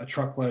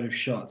of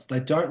shots. They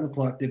don't look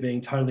like they're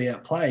being totally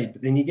outplayed.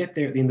 But then you get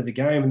there at the end of the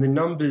game and the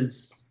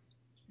numbers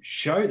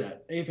show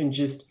that. Even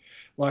just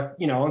like,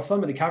 on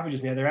some of the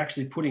coverages now, they're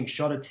actually putting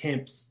shot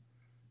attempts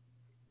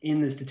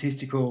in the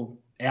statistical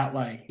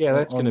outlay. Yeah,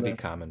 that's going to be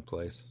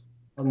commonplace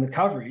on the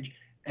coverage.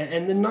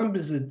 And the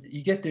numbers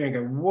you get there and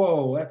go,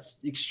 whoa, that's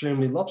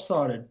extremely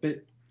lopsided.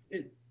 But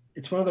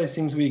it's one of those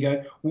things where you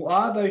go, well,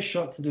 are those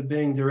shots that are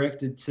being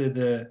directed to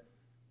the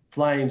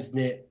Flames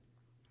net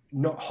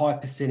not high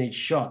percentage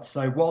shots?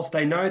 So whilst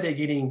they know they're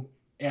getting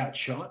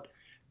outshot,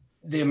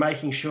 they're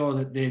making sure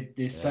that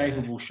they're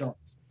savable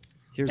shots.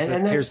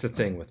 Here's the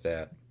thing with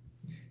that.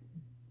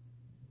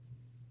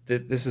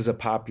 This is a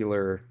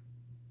popular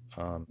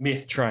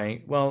myth.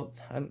 Well,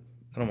 I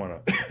don't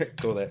want to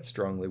go that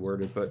strongly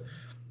worded, but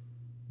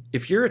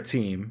if you're a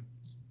team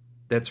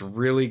that's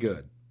really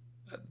good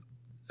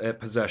at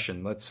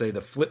possession, let's say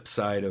the flip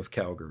side of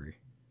Calgary,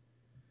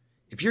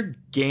 if you're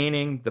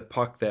gaining the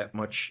puck that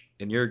much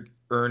and you're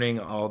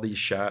earning all these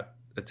shot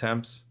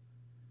attempts,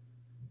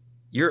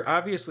 you're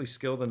obviously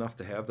skilled enough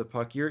to have the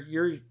puck.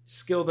 You're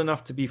skilled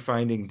enough to be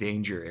finding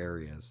danger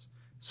areas.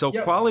 So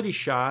quality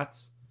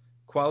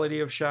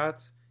of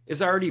shots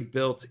is already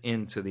built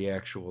into the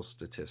actual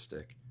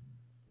statistic.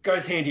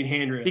 Goes hand in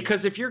hand, really.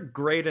 Because if you're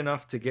great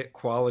enough to get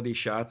quality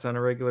shots on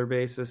a regular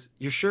basis,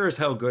 you're sure as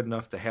hell good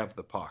enough to have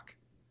the puck.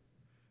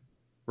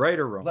 Right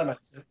or wrong? That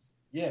makes sense.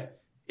 Yeah.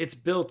 It's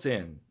built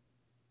in.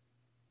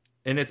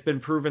 And it's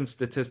been proven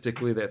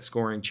statistically that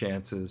scoring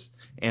chances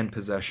and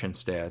possession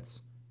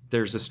stats,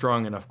 there's a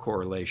strong enough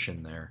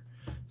correlation there.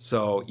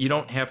 So you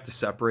don't have to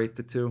separate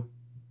the two.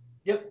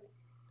 Yep.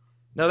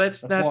 Now,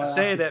 that's not to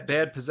say that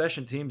bad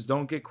possession teams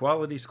don't get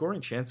quality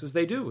scoring chances.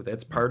 They do.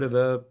 That's part of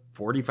the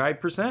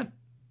 45%.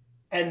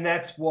 And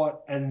that's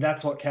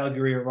what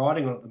Calgary are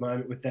riding on at the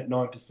moment with that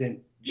 9%.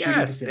 Yes,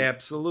 percentage.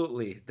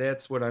 Absolutely.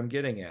 That's what I'm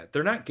getting at.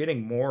 They're not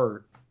getting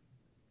more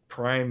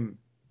prime.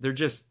 They're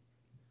just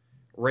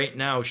right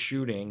now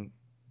shooting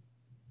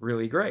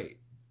really great.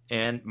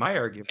 And my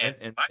argument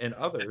and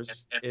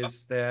others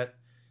is that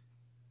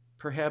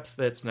perhaps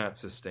that's not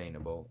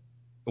sustainable.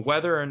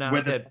 Whether or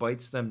not that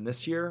bites them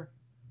this year,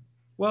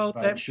 well,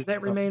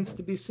 that remains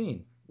to be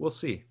seen. We'll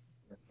see.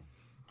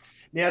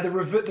 Now, the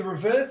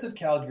reverse of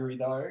Calgary,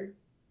 though,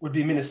 would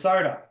be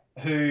Minnesota,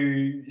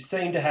 who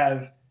seem to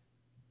have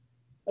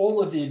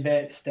all of the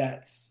advanced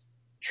stats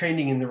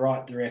trending in the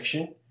right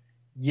direction,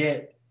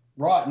 yet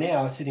right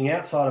now are sitting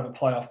outside of a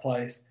playoff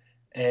place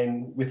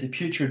and with a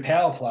putrid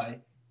power play,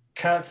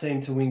 can't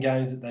seem to win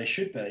games that they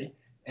should be.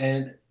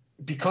 And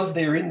because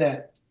they're in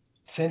that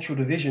central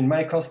division,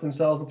 may cost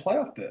themselves a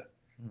playoff berth.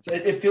 So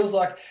it feels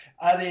like,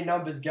 are their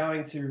numbers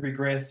going to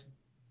regress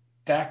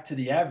back to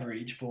the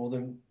average for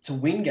them to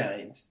win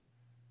games?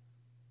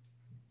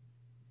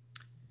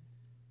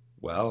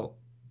 Well,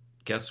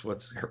 guess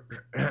what's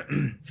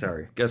hurting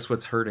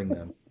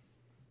them?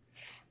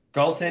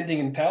 Goaltending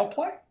and power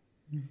play?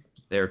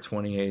 They're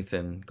 28th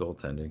in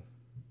goaltending.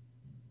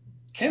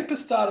 Kemper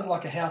started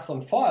like a house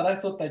on fire. They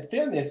thought they'd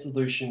found their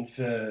solution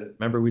for...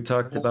 Remember we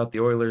talked about the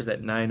Oilers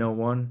at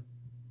 901?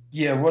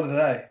 Yeah, what are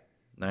they?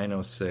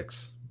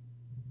 906.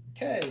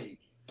 Okay.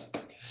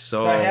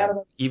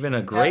 So even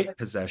a great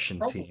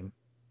possession team.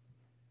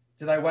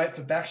 Do they wait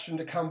for Backstrom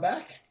to come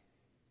back?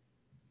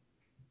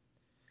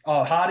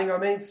 Oh,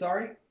 Harding,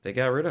 sorry. They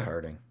got rid of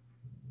Harding.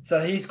 So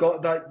he's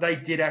got. They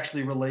did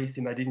actually release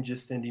him. They didn't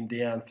just send him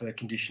down for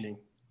conditioning.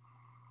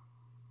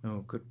 Oh,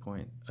 good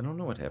point. I don't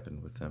know what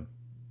happened with him.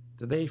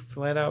 Did they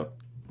flat out?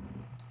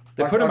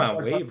 They put him on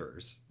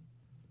waivers.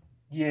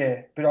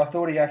 Yeah, but I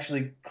thought he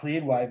actually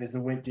cleared waivers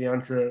and went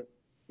down to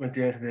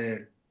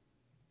their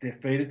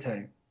feeder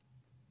team.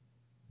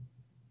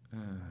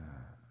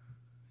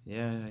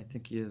 Yeah, I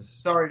think he is.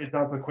 Sorry to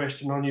dump a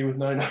question on you with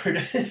no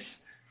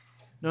notice.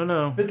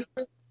 No. But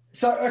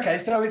so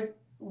if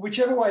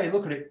whichever way you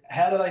look at it,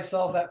 how do they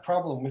solve that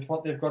problem with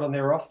what they've got on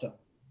their roster?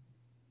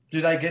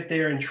 Do they get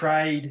there and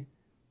trade?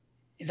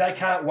 They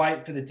can't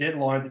wait for the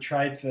deadline to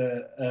trade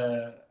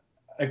for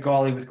a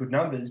goalie with good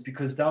numbers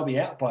because they'll be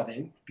out by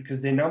then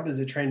because their numbers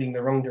are trending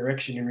the wrong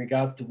direction in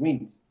regards to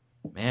wins.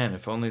 Man,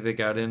 if only they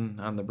got in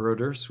on the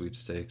Brodeur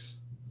sweepstakes.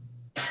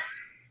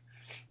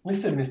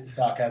 Listen, Mr.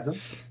 Sarcasm.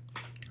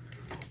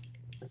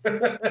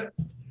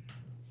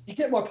 You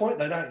get my point,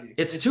 though, don't you?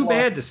 It's too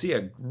bad to see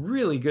a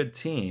really good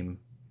team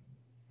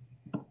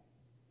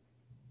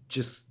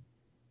just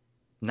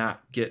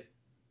not get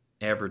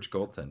average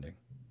goaltending.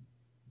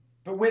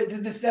 But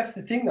that's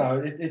the thing,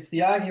 though. It's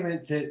the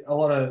argument that a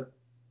lot of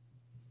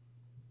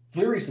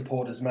Fleury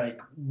supporters make.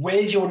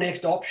 Where's your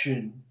next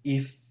option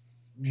if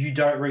you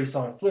don't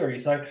re-sign Fleury?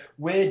 So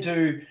where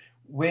do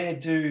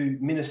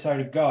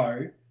Minnesota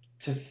go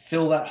to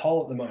fill that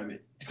hole at the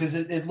moment? Because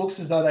it looks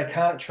as though they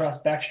can't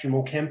trust Backstrom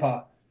or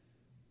Kemper.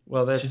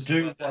 Well, to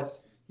do that.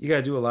 You got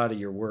to do a lot of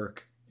your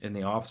work in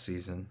the off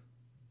season.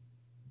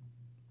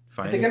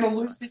 But they're going to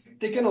lose this.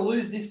 They're going to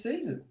lose this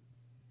season.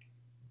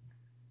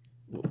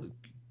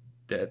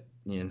 That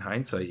in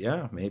hindsight,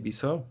 yeah, maybe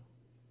so.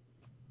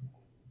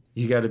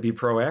 You got to be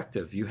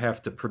proactive. You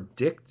have to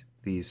predict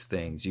these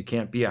things. You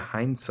can't be a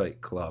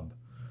hindsight club.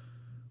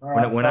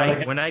 Right, when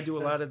I do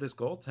a lot of this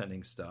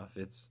goaltending stuff,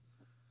 it's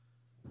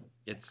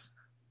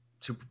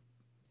to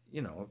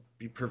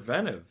be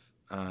preventive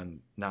on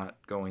not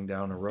going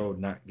down a road,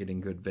 not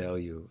getting good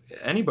value.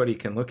 Anybody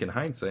can look in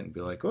hindsight and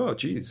be like, "Oh,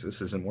 geez,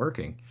 this isn't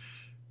working."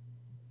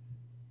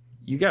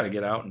 You got to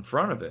get out in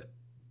front of it.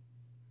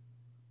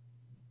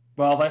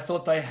 Well, they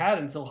thought they had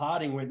until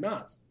Harding went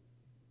nuts.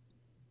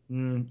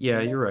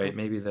 Yeah, you're right.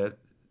 Maybe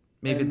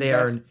they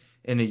are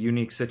in a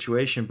unique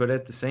situation, but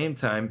at the same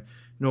time,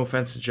 no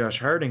offense to Josh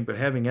Harding, but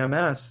having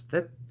MS,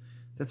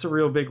 that's a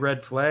real big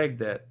red flag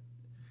that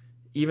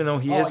even though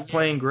he is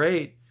playing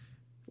great,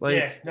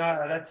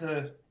 that's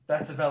a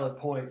valid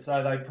point.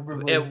 So they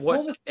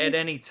probably at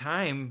any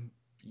time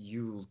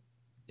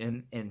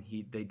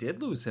they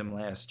did lose him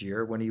last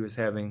year when he was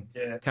having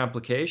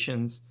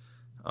complications.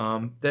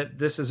 That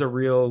this is a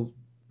real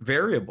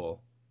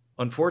variable,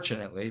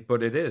 unfortunately,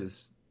 but it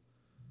is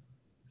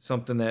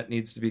something that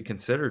needs to be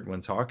considered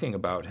when talking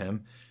about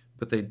him.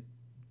 But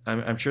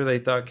I'm sure they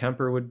thought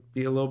Kemper would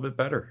be a little bit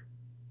better.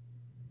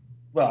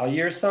 Well,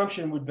 your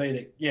assumption would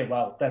be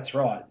that, that's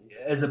right.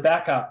 As a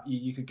backup,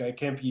 you could go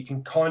Kemper. You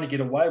can kind of get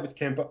away with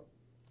Kemper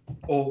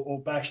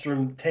or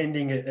Backstrom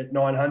tending at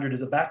 900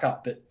 as a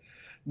backup, but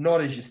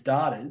not as your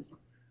starters.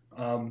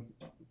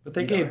 But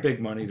they gave big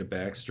money to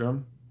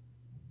Backstrom.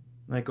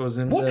 That goes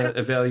into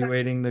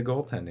evaluating the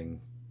goaltending.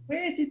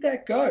 Where did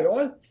that go?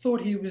 I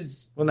thought he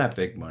was... Well, not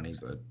big money,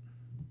 but...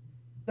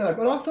 No,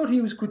 but I thought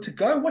he was good to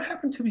go. What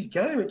happened to his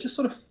game? It just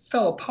sort of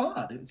fell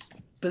apart. It was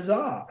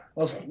bizarre.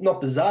 Well, not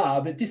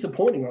bizarre, but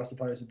disappointing, I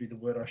suppose, would be the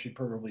word I should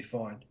probably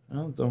find.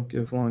 Well, don't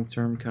give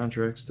long-term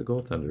contracts to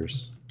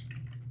goaltenders.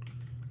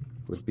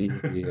 Would be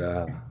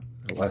the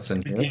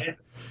lesson here.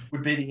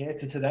 Would be the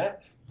answer to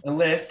that.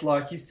 Unless,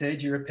 like you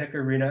said, you're a Pekka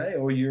Rinne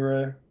or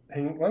you're a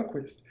Henrik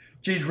Lundqvist.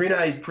 Geez,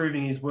 Rinne is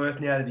proving his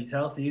worth now that he's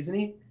healthy, isn't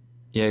he?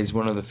 Yeah, he's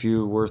one of the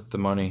few worth the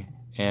money,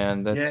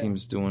 and that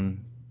team's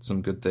doing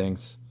some good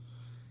things.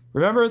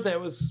 Remember that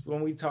was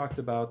when we talked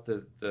about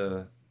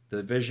the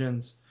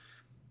divisions,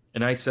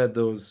 and I said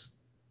those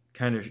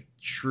kind of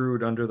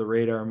shrewd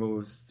under-the-radar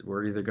moves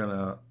were either going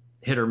to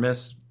hit or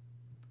miss.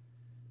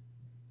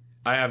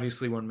 I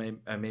obviously,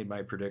 when I made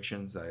my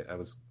predictions, I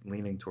was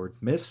leaning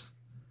towards miss.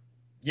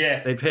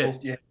 Yeah. They've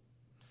hit. Yeah.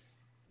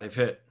 They've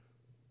hit.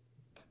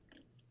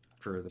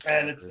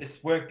 And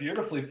it's worked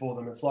beautifully for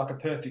them. It's like a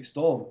perfect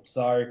storm.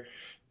 So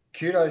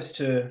kudos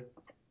to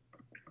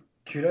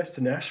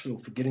Nashville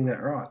for getting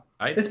that right.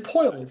 It's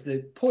Poyles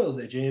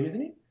their GM,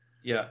 isn't he?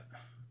 Yeah.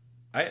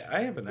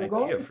 I have an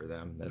idea for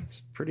them that's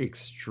pretty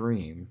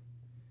extreme.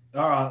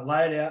 All right,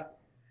 lay it out.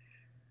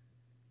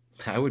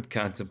 I would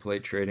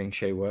contemplate trading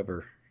Shea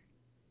Weber.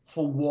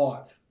 For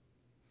what?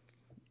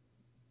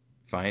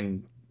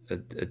 Find a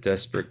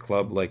desperate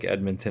club like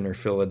Edmonton or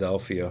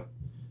Philadelphia.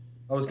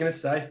 I was going to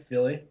say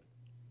Philly.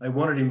 They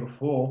wanted him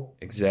before.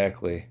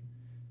 Exactly.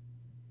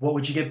 What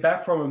would you get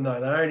back from him, though?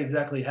 They don't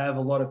exactly have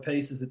a lot of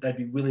pieces that they'd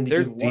be willing to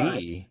give away. Their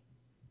D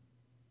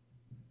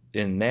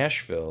in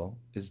Nashville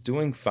is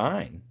doing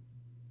fine.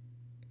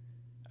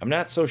 I'm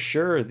not so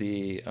sure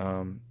the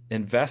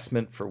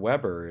investment for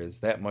Weber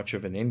is that much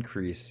of an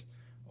increase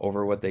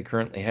over what they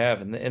currently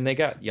have. And they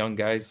got young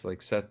guys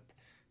like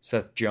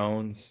Seth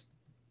Jones.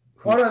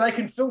 No, they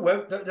can fill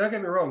Weber. Don't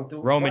get me wrong.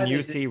 Roman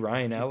Jussi,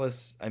 Ryan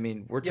Ellis. I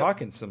mean, we're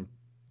talking some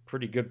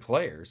pretty good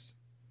players.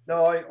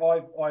 No,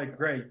 I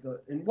agree.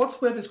 And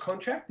what's Weber's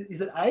contract?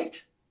 Is it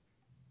 8?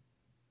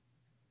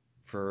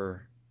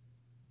 For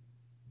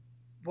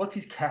What's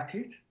his cap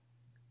hit?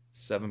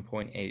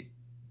 7.8.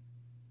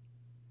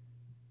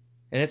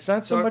 And it's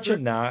not so So much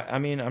for, I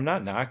mean, I'm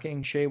not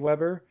knocking Shea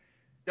Weber,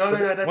 no, no, but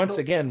no, that's once not.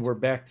 again, we're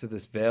back to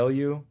this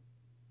value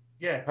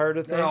Yeah, part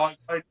of no, no,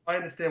 things. I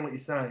understand what you're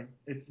saying.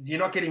 You're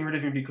not getting rid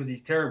of him because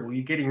he's terrible.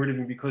 You're getting rid of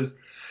him because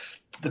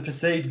the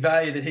perceived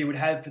value that he would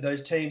have for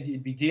those teams that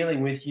you'd be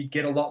dealing with, you'd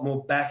get a lot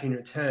more back in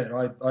return.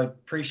 I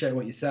appreciate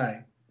what you're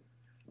saying.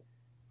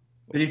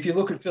 But if you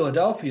look at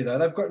Philadelphia, though,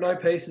 they've got no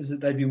pieces that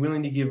they'd be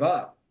willing to give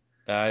up.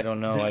 I don't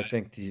know. I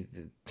think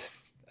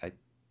I,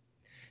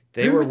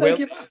 they Who were would they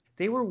give up?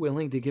 they were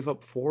willing to give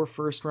up 4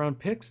 first-round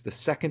picks the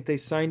second they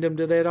signed him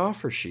to that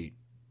offer sheet.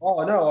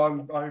 Oh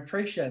no, I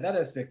appreciate that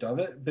aspect of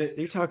it, but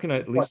So you're talking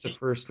at like, least a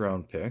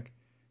first-round pick.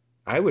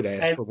 I would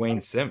ask and for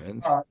Wayne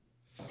Simmons.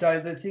 so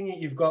the thing that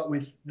you've got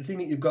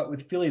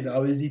with Philly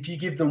though is if you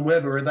give them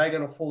Weber, are they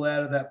going to fall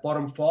out of that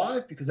bottom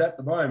 5? Because at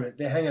the moment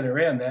they're hanging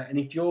around that, and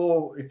if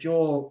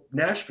you're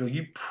Nashville,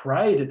 you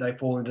pray that they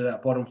fall into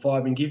that bottom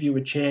 5 and give you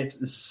a chance,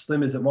 as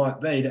slim as it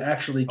might be, to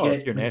actually Oh, if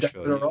get you're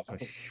Nashville,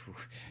 David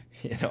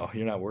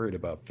you're not worried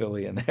about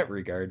Philly in that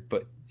regard.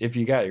 But if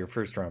you got your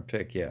first-round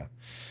pick, yeah.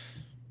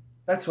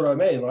 That's what I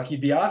mean. Like you'd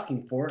be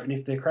asking for it, and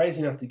if they're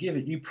crazy enough to give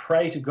it, you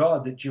pray to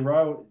God that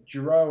Giroux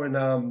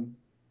and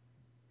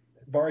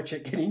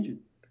Voracek get injured,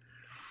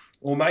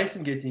 or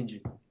Mason gets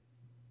injured,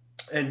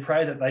 and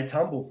pray that they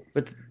tumble.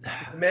 But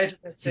Imagine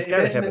he's got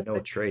to have a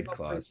no-trade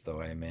clause, though,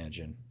 I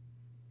imagine.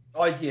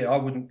 Oh yeah, I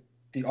wouldn't.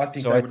 I think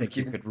So they I would think have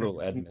you given could rule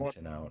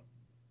Edmonton out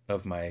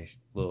of my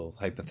little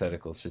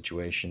hypothetical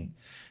situation.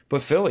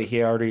 But Philly,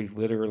 he already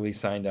literally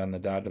signed on the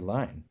dotted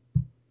line.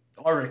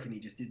 I reckon he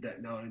just did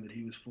that knowing that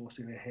he was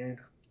forcing their hand.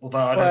 Although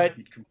I don't But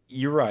think he'd.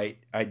 you're right.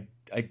 I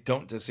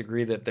don't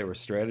disagree that there was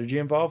strategy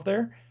involved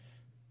there.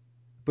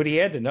 But he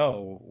had to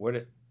know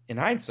in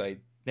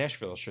hindsight,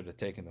 Nashville should have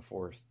taken the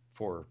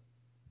four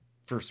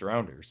first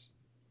rounders.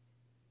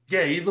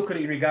 Yeah, you look at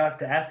it in regards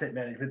to asset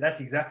management.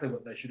 That's exactly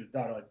what they should have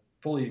done. I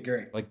fully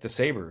agree. Like the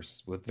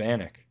Sabres with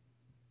Vanek.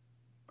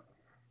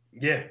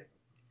 Yeah.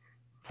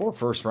 4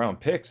 first-round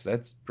picks,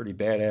 that's pretty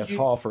badass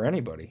haul for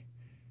anybody.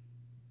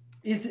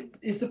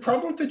 Is the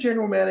problem for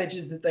general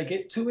managers that they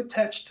get too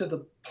attached to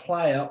the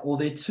player, or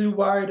they're too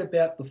worried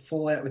about the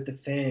fallout with the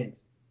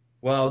fans?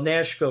 Well,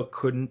 Nashville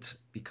couldn't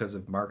because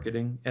of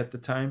marketing at the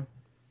time.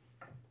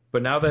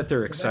 But now that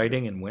they're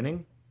exciting and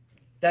winning.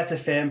 That's a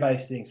fan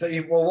base thing. So,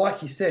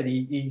 like you said,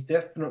 he's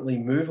definitely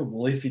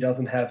movable if he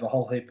doesn't have a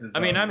whole heap of.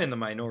 I mean, I'm in the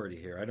minority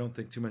here. I don't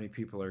think too many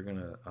people are going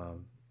to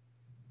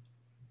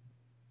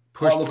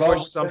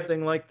push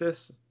something like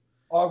this.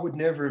 I would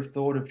never have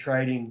thought of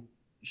trading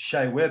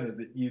Shea Weber,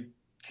 but you've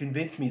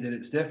convinced me that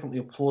it's definitely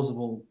a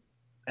plausible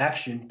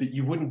action, but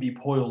you wouldn't be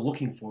Poyle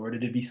looking for it.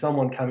 It'd be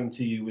someone coming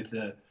to you with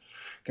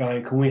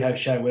going, can we have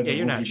Shea Weber? Yeah,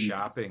 you're not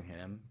shopping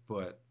him,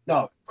 but... No,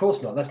 of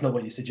course not. That's not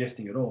what you're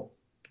suggesting at all.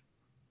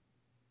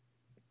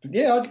 But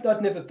yeah,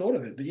 I'd never thought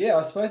of it. But yeah,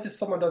 I suppose if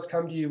someone does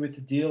come to you with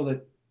a deal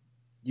that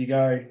you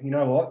go, you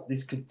know what,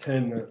 this could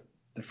turn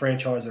the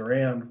franchise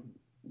around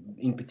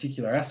in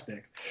particular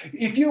aspects.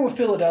 If you were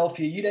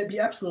Philadelphia, you'd be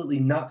absolutely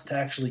nuts to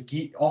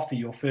actually offer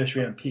your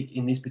first-round pick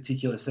in this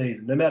particular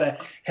season, no matter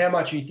how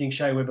much you think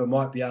Shea Weber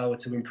might be able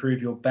to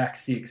improve your back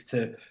six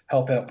to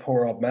help out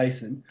poor old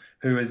Mason,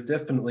 who has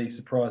definitely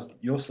surprised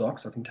your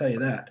socks, I can tell you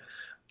that,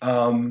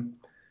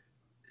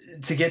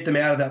 to get them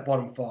out of that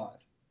bottom 5,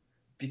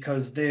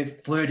 because they're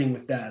flirting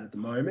with that at the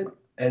moment,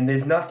 and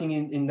there's nothing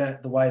in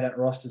the way that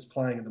roster's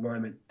playing at the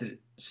moment that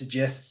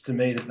suggests to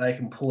me that they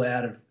can pull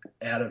out of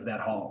that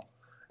hole.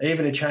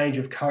 Even a change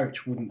of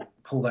coach wouldn't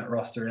pull that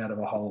roster out of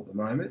a hole at the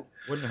moment.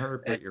 Wouldn't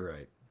hurt, but you're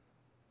right.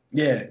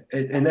 Yeah,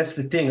 and that's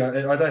the thing.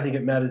 I don't think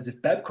it matters if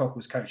Babcock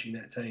was coaching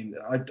that team.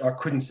 I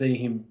couldn't see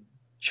him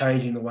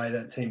changing the way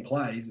that team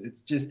plays.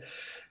 It's just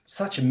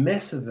such a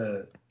mess of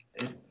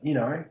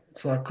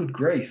it's like, good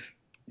grief.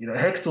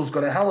 Hextall's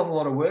got a hell of a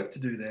lot of work to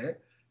do there.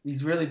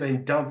 He's really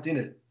been dumped in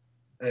it.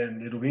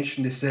 And it'll be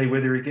interesting to see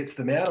whether he gets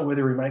them out or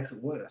whether he makes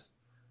it worse.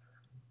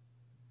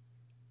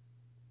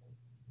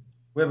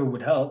 Weber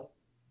would help.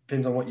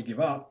 Depends on what you give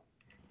up.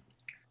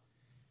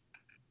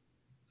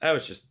 I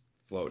was just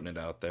floating it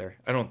out there.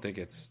 I don't think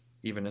it's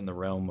even in the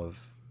realm of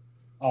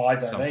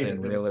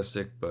something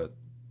realistic, but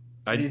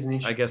I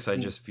guess I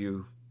just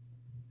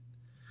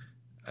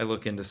I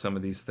look into some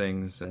of these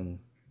things and,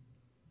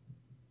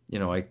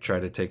 I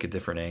try to take a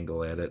different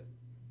angle at it.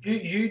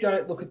 You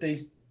don't look at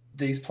these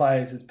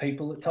players as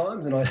people at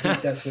times, and I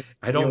think that's what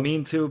I don't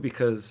mean to,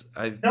 because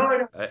I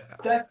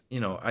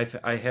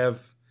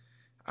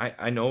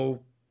know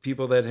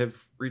people that have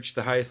reached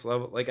the highest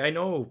level. Like, I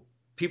know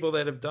people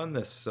that have done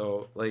this,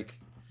 so like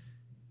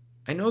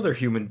I know they're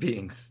human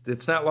beings.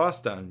 It's not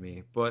lost on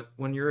me. But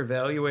when you're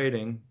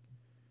evaluating,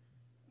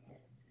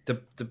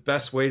 the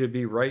best way to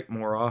be right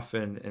more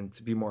often and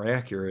to be more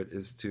accurate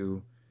is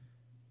to,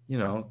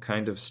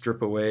 kind of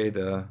strip away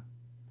the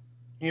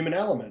human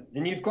element,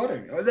 and you've got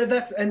to.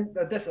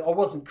 That's I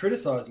wasn't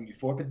criticizing you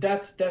for it, but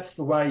that's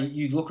the way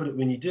you look at it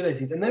when you do these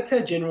things, and that's how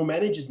general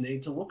managers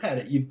need to look at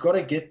it. You've got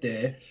to get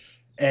there,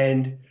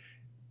 and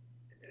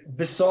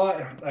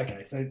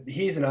okay, so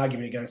here's an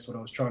argument against what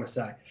I was trying to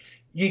say.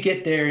 You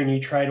get there and you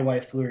trade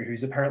away Fleury,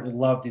 who's apparently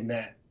loved in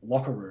that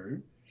locker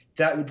room.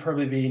 That would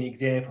probably be an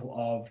example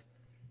of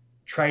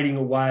trading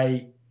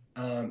away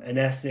an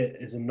asset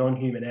as a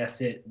non-human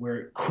asset where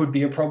it could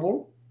be a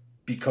problem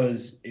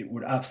because it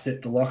would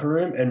upset the locker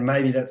room. And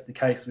maybe that's the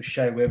case with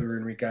Shea Weber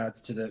in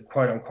regards to the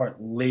quote-unquote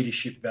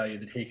leadership value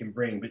that he can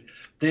bring. But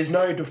there's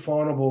no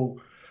definable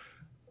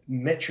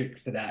metric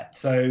for that.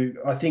 So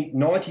I think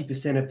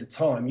 90% of the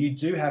time you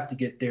do have to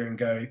get there and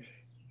go,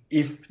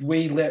 if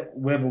we let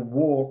Weber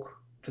walk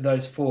for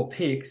those 4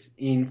 picks,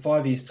 in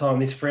 5 years' time,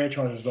 this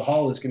franchise as a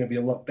whole is going to be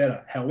a lot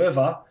better.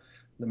 However,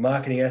 the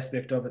marketing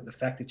aspect of it, the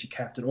fact that you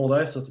captain, all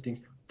those sorts of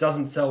things,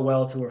 doesn't sell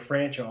well to a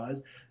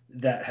franchise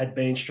that had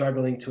been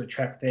struggling to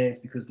attract fans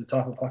because the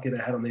type of hockey they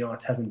had on the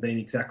ice hasn't been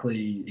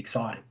exactly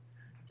exciting.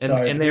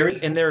 And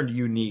they're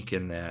unique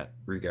in that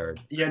regard.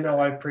 Yeah, no,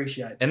 I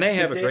appreciate it. And they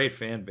have a great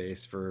fan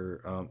base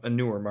for a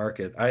newer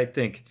market. I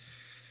think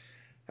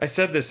I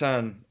said this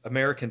on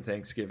American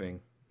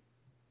Thanksgiving.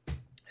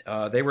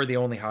 They were the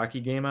only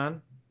hockey game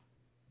on.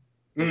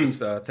 It was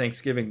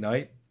Thanksgiving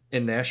night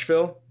in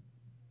Nashville.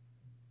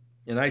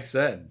 And I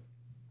said,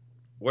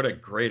 what a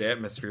great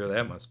atmosphere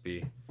that must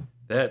be.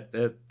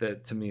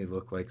 That to me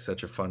looked like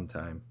such a fun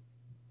time.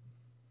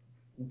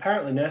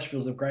 Apparently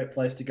Nashville's a great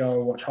place to go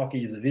and watch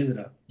hockey as a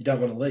visitor. You don't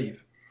want to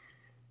leave.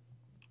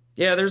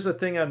 Yeah, there's a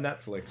thing on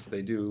Netflix.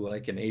 They do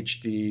like an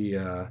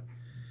HD,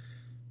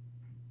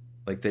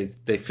 like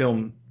they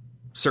film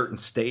certain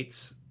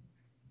states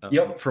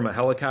from a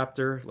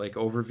helicopter, like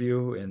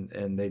overview,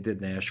 and they did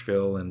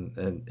Nashville,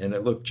 and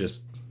it looked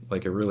just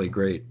like a really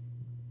great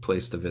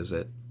place to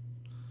visit.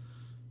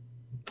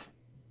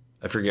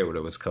 I forget what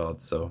it was called,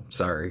 so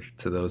sorry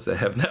to those that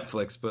have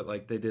Netflix, but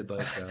like they did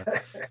like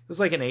it was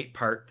like an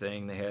 8-part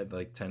thing. They had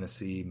like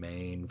Tennessee,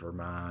 Maine,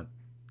 Vermont,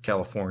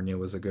 California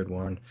was a good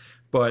one.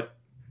 But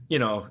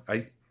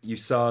you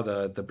saw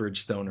the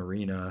Bridgestone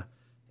Arena,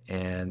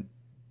 and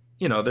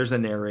there's a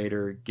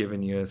narrator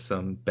giving you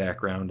some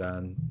background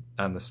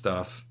on the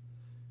stuff.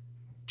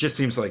 Just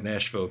seems like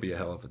Nashville would be a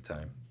hell of a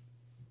time.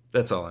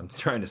 That's all I'm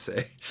trying to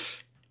say.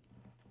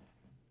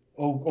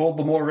 All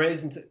the more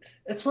reason to.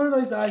 It's one of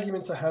those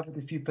arguments I have with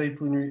a few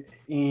people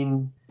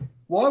in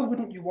why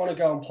wouldn't you want to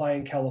go and play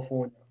in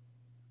California?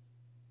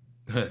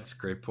 That's a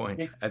great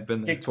point. I've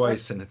been there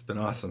twice, and it's been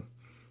awesome.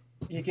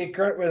 You get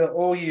great weather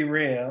all year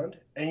round,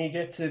 and you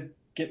get to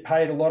get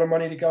paid a lot of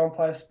money to go and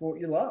play a sport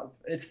you love.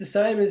 It's the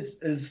same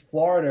as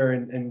Florida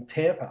and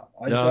Tampa.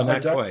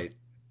 Not quite.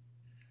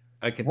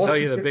 I can tell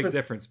you the big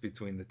difference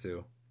between the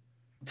two.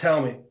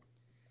 Tell me.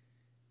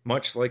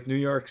 Much like New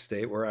York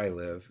State, where I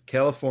live,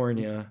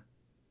 California,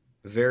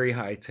 very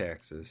high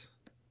taxes.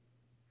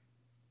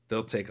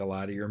 They'll take a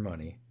lot of your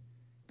money.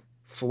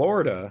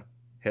 Florida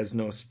has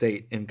no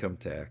state income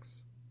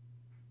tax,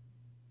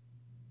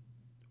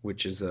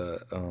 which is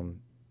a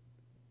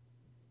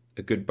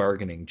good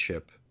bargaining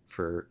chip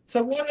for.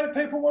 So why don't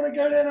people want to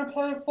go down and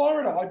play in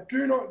Florida? I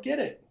do not get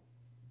it.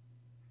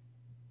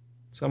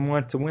 Some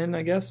want to win,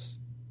 I guess.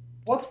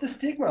 What's the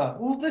stigma?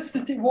 Well, that's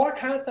the thing. Why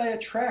can't they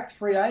attract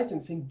free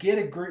agents and get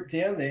a group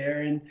down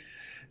there? And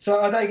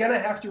so are they going to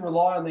have to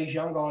rely on these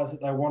young guys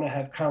that they want to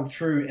have come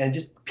through and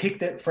just pick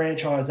that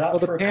franchise up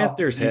for a couple of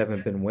years? Well, the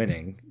Panthers haven't been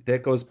winning.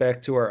 That goes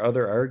back to our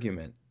other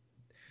argument.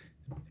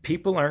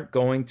 People aren't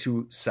going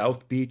to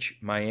South Beach,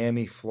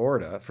 Miami,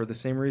 Florida for the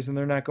same reason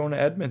they're not going to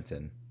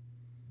Edmonton.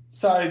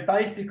 So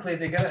basically,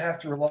 they're going to have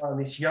to rely on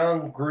this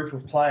young group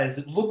of players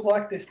that look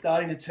like they're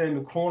starting to turn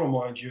the corner,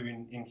 mind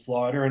you, in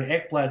Florida. And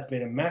Ekblad's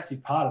been a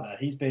massive part of that.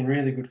 He's been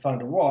really good fun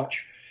to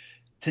watch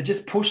to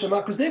just push them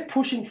up because they're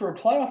pushing for a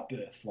playoff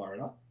berth,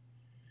 Florida.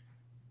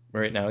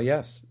 Right now,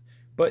 yes.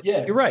 But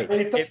yeah, you're right.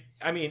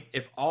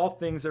 If all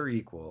things are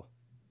equal,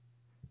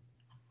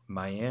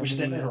 Miami, which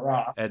they never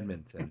are.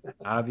 Edmonton,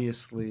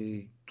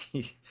 obviously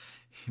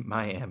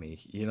Miami,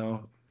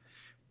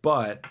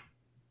 but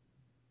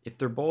if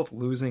they're both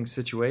losing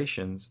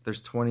situations,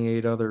 there's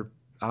 28 other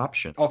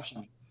options.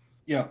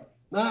 Yeah.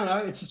 No,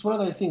 it's just one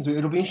of those things.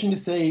 It'll be interesting to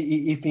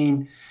see if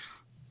in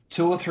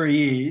 2 or 3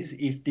 years,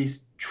 if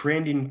this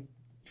trend in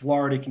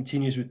Florida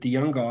continues with the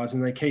young guys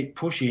and they keep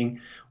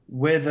pushing,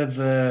 whether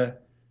the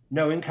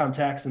no income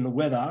tax and the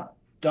weather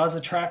does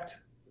attract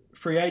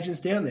free agents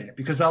down there.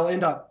 Because they'll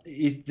end up,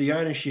 if the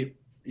ownership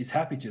is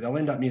happy to, they'll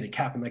end up near the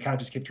cap and they can't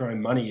just keep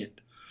throwing money at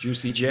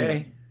Juicy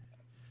J.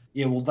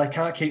 Yeah, well, they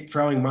can't keep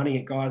throwing money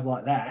at guys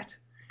like that.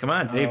 Come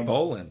on, Dave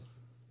Bolin.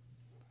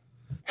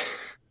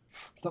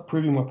 Stop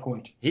proving my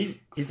point.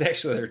 He's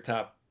actually their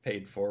top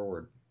paid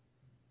forward.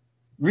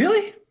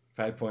 Really?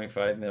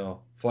 5.5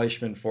 mil.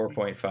 Fleischman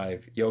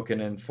 4.5.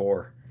 Jokinen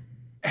 4.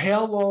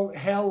 How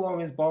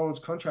long is Bolin's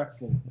contract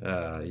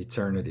for?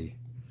 Eternity.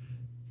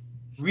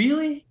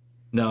 Really?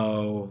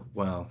 No,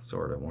 well,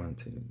 sort of 1,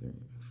 2, 3.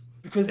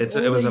 Because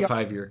it was a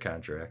 5-year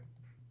contract.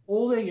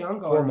 All their young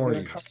guys 4 more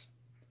years.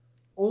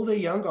 all their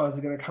young guys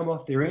are going to come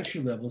off their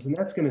entry levels, and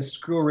that's going to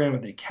screw around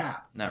with their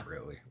cap. Not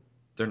really.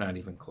 They're not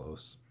even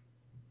close.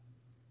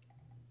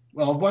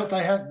 Well, won't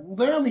they have? Well,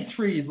 they're only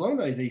 3 years long,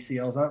 those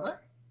ECLs, aren't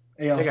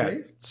they? They got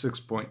ELCs.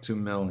 6.2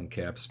 mil in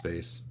cap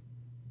space.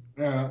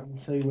 All right, we'll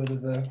see whether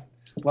the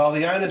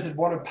owners would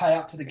want to pay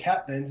up to the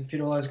cap then to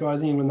fit all those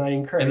guys in when they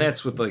increase. And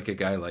that's with like a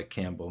guy like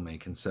Campbell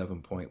making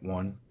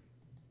 7.1.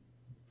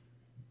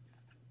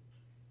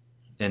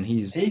 And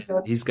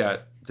he's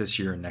got this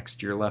year and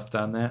next year left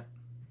on that.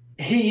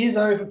 He is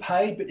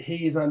overpaid, but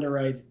he is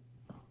underrated.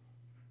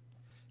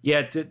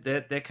 Yeah,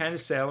 that kind of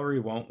salary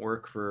won't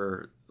work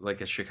for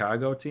like a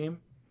Chicago team.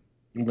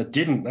 Well, it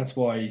didn't. That's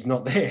why he's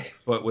not there.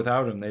 But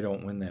without him, they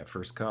don't win that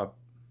first cup.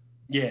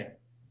 Yeah,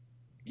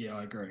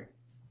 I agree.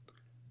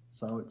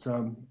 So it's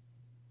but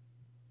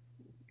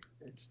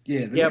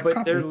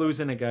they're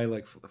losing a guy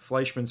like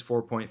Fleischman's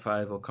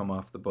 4.5 will come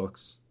off the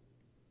books.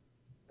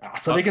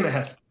 So they're gonna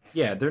have.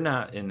 Yeah, they're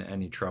not in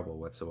any trouble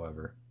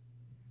whatsoever.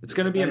 It's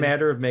going to be a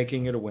matter of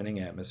making it a winning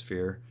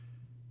atmosphere,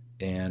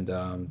 and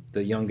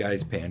the young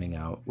guys panning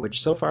out.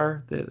 Which so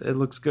far it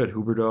looks good.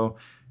 Huberdeau,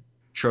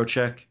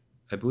 Trocheck,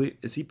 I believe,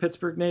 is he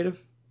Pittsburgh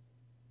native?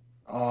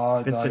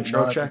 Vincent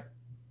Trocheck.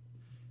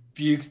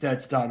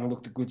 Bukestad's starting to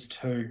look the goods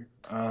too.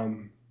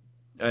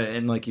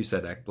 And like you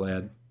said,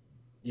 Ekblad.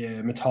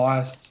 Yeah,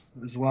 Matthias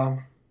as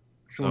well.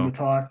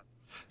 Matthias.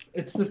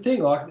 It's the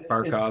thing, like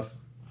Barkov.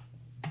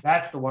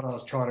 That's the one I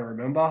was trying to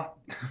remember.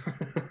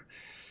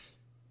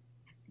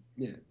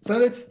 Yeah. So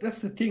that's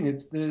the thing.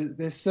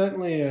 There's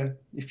certainly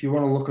if you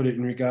want to look at it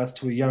in regards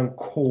to a young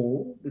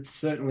core, it's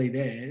certainly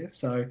there.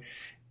 So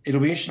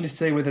it'll be interesting to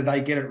see whether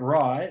they get it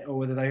right or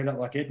whether they end up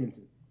like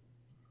Edmonton,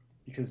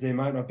 because there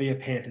might not be a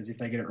Panthers if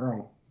they get it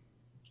wrong.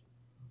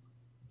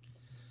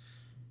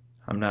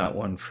 I'm not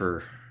one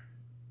for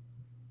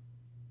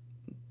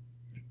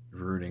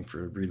rooting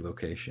for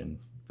relocation,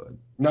 but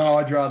no,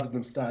 I'd rather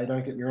them stay.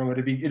 Don't get me wrong.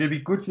 It'd be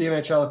good for the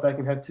NHL if they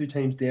can have 2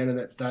 teams down in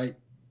that state.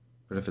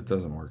 But if it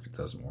doesn't work, it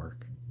doesn't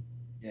work.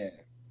 Yeah.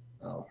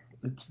 Oh,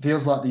 it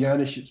feels like the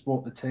ownership's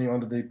brought the team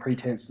under the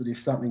pretense that if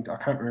something, I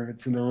can't remember if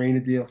it's an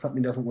arena deal,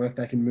 something doesn't work,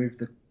 they can move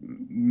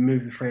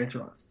the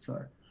franchise.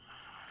 So.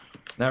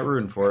 Not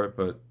rooting for it,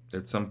 but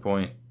at some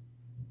point,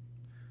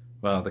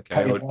 well, the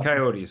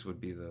Coyotes would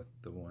be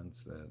the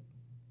ones that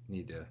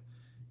need to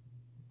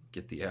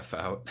get the F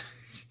out.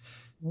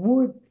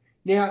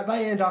 Now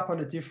they end up on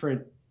a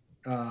different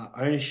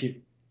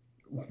ownership.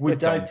 It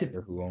doesn't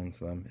matter who owns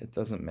them. It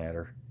doesn't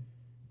matter.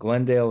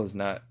 Glendale is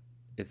not.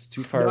 It's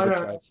too far of a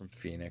drive from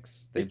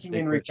Phoenix. Thinking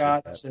in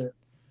regards to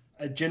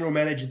a general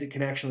manager that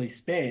can actually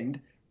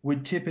spend,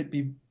 would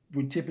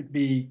Tippett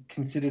be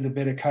considered a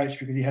better coach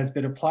because he has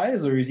better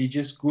players, or is he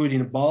just good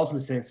in a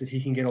Bilesma sense that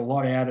he can get a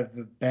lot out of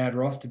a bad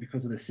roster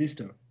because of the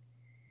system?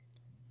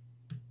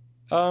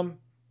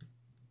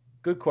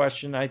 Good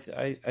question. I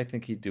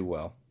think he'd do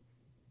well.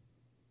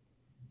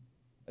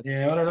 I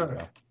don't know.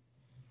 Well.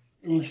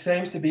 He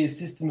seems to be a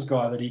systems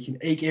guy that he can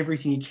eke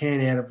everything he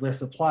can out of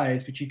lesser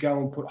players, but you go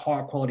and put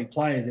high quality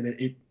players in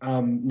it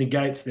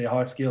negates their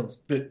high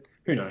skills. But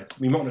who knows?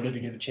 We might not ever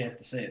get a chance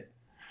to see it.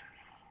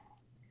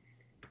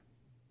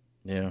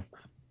 Yeah.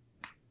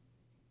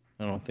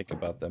 I don't think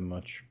about them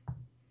much.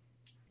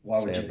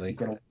 Why would you?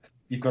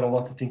 You've got a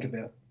lot to think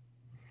about.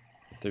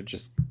 They're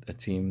just a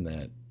team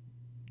that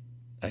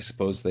I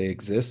suppose they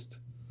exist.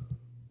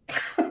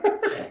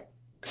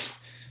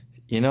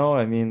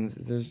 I mean,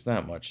 there's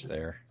not much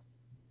there.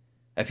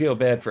 I feel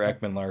bad for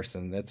Ekman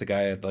Larson. That's a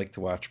guy I'd like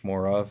to watch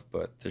more of,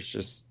 but there's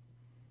just...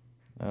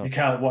 You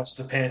can't watch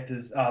the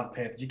Panthers.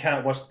 You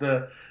can't watch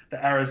the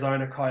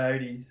Arizona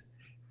Coyotes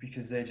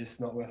because they're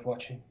just not worth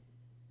watching.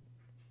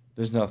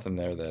 There's nothing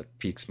there that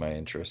piques my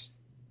interest.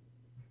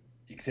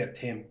 Except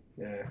him,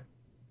 yeah.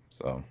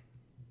 So...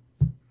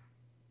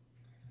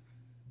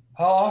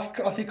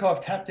 I think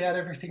I've tapped out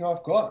everything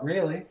I've got,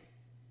 really.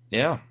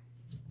 Yeah.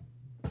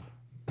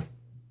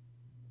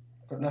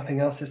 Got nothing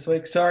else this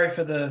week. Sorry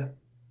for the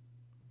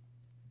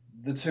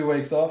 2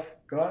 weeks off,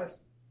 guys.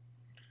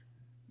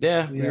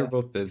 Yeah, we were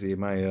both busy.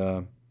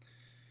 My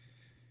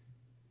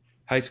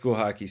high school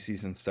hockey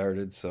season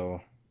started, so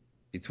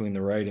between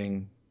the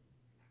writing,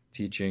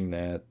 teaching,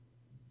 that,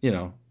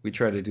 we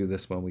try to do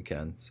this when we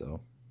can. So,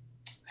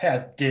 how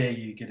dare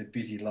you get a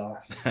busy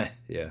life?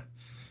 Yeah.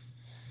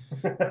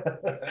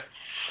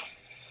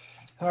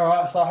 All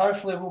right, so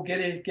hopefully we'll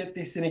get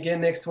this in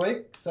again next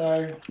week.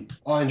 So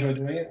I enjoy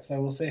doing it,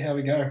 so we'll see how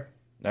we go.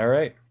 All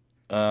right.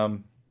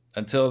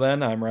 Until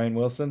then, I'm Ryan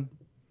Wilson.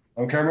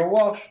 I'm Cameron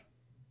Walsh.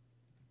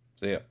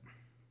 See ya.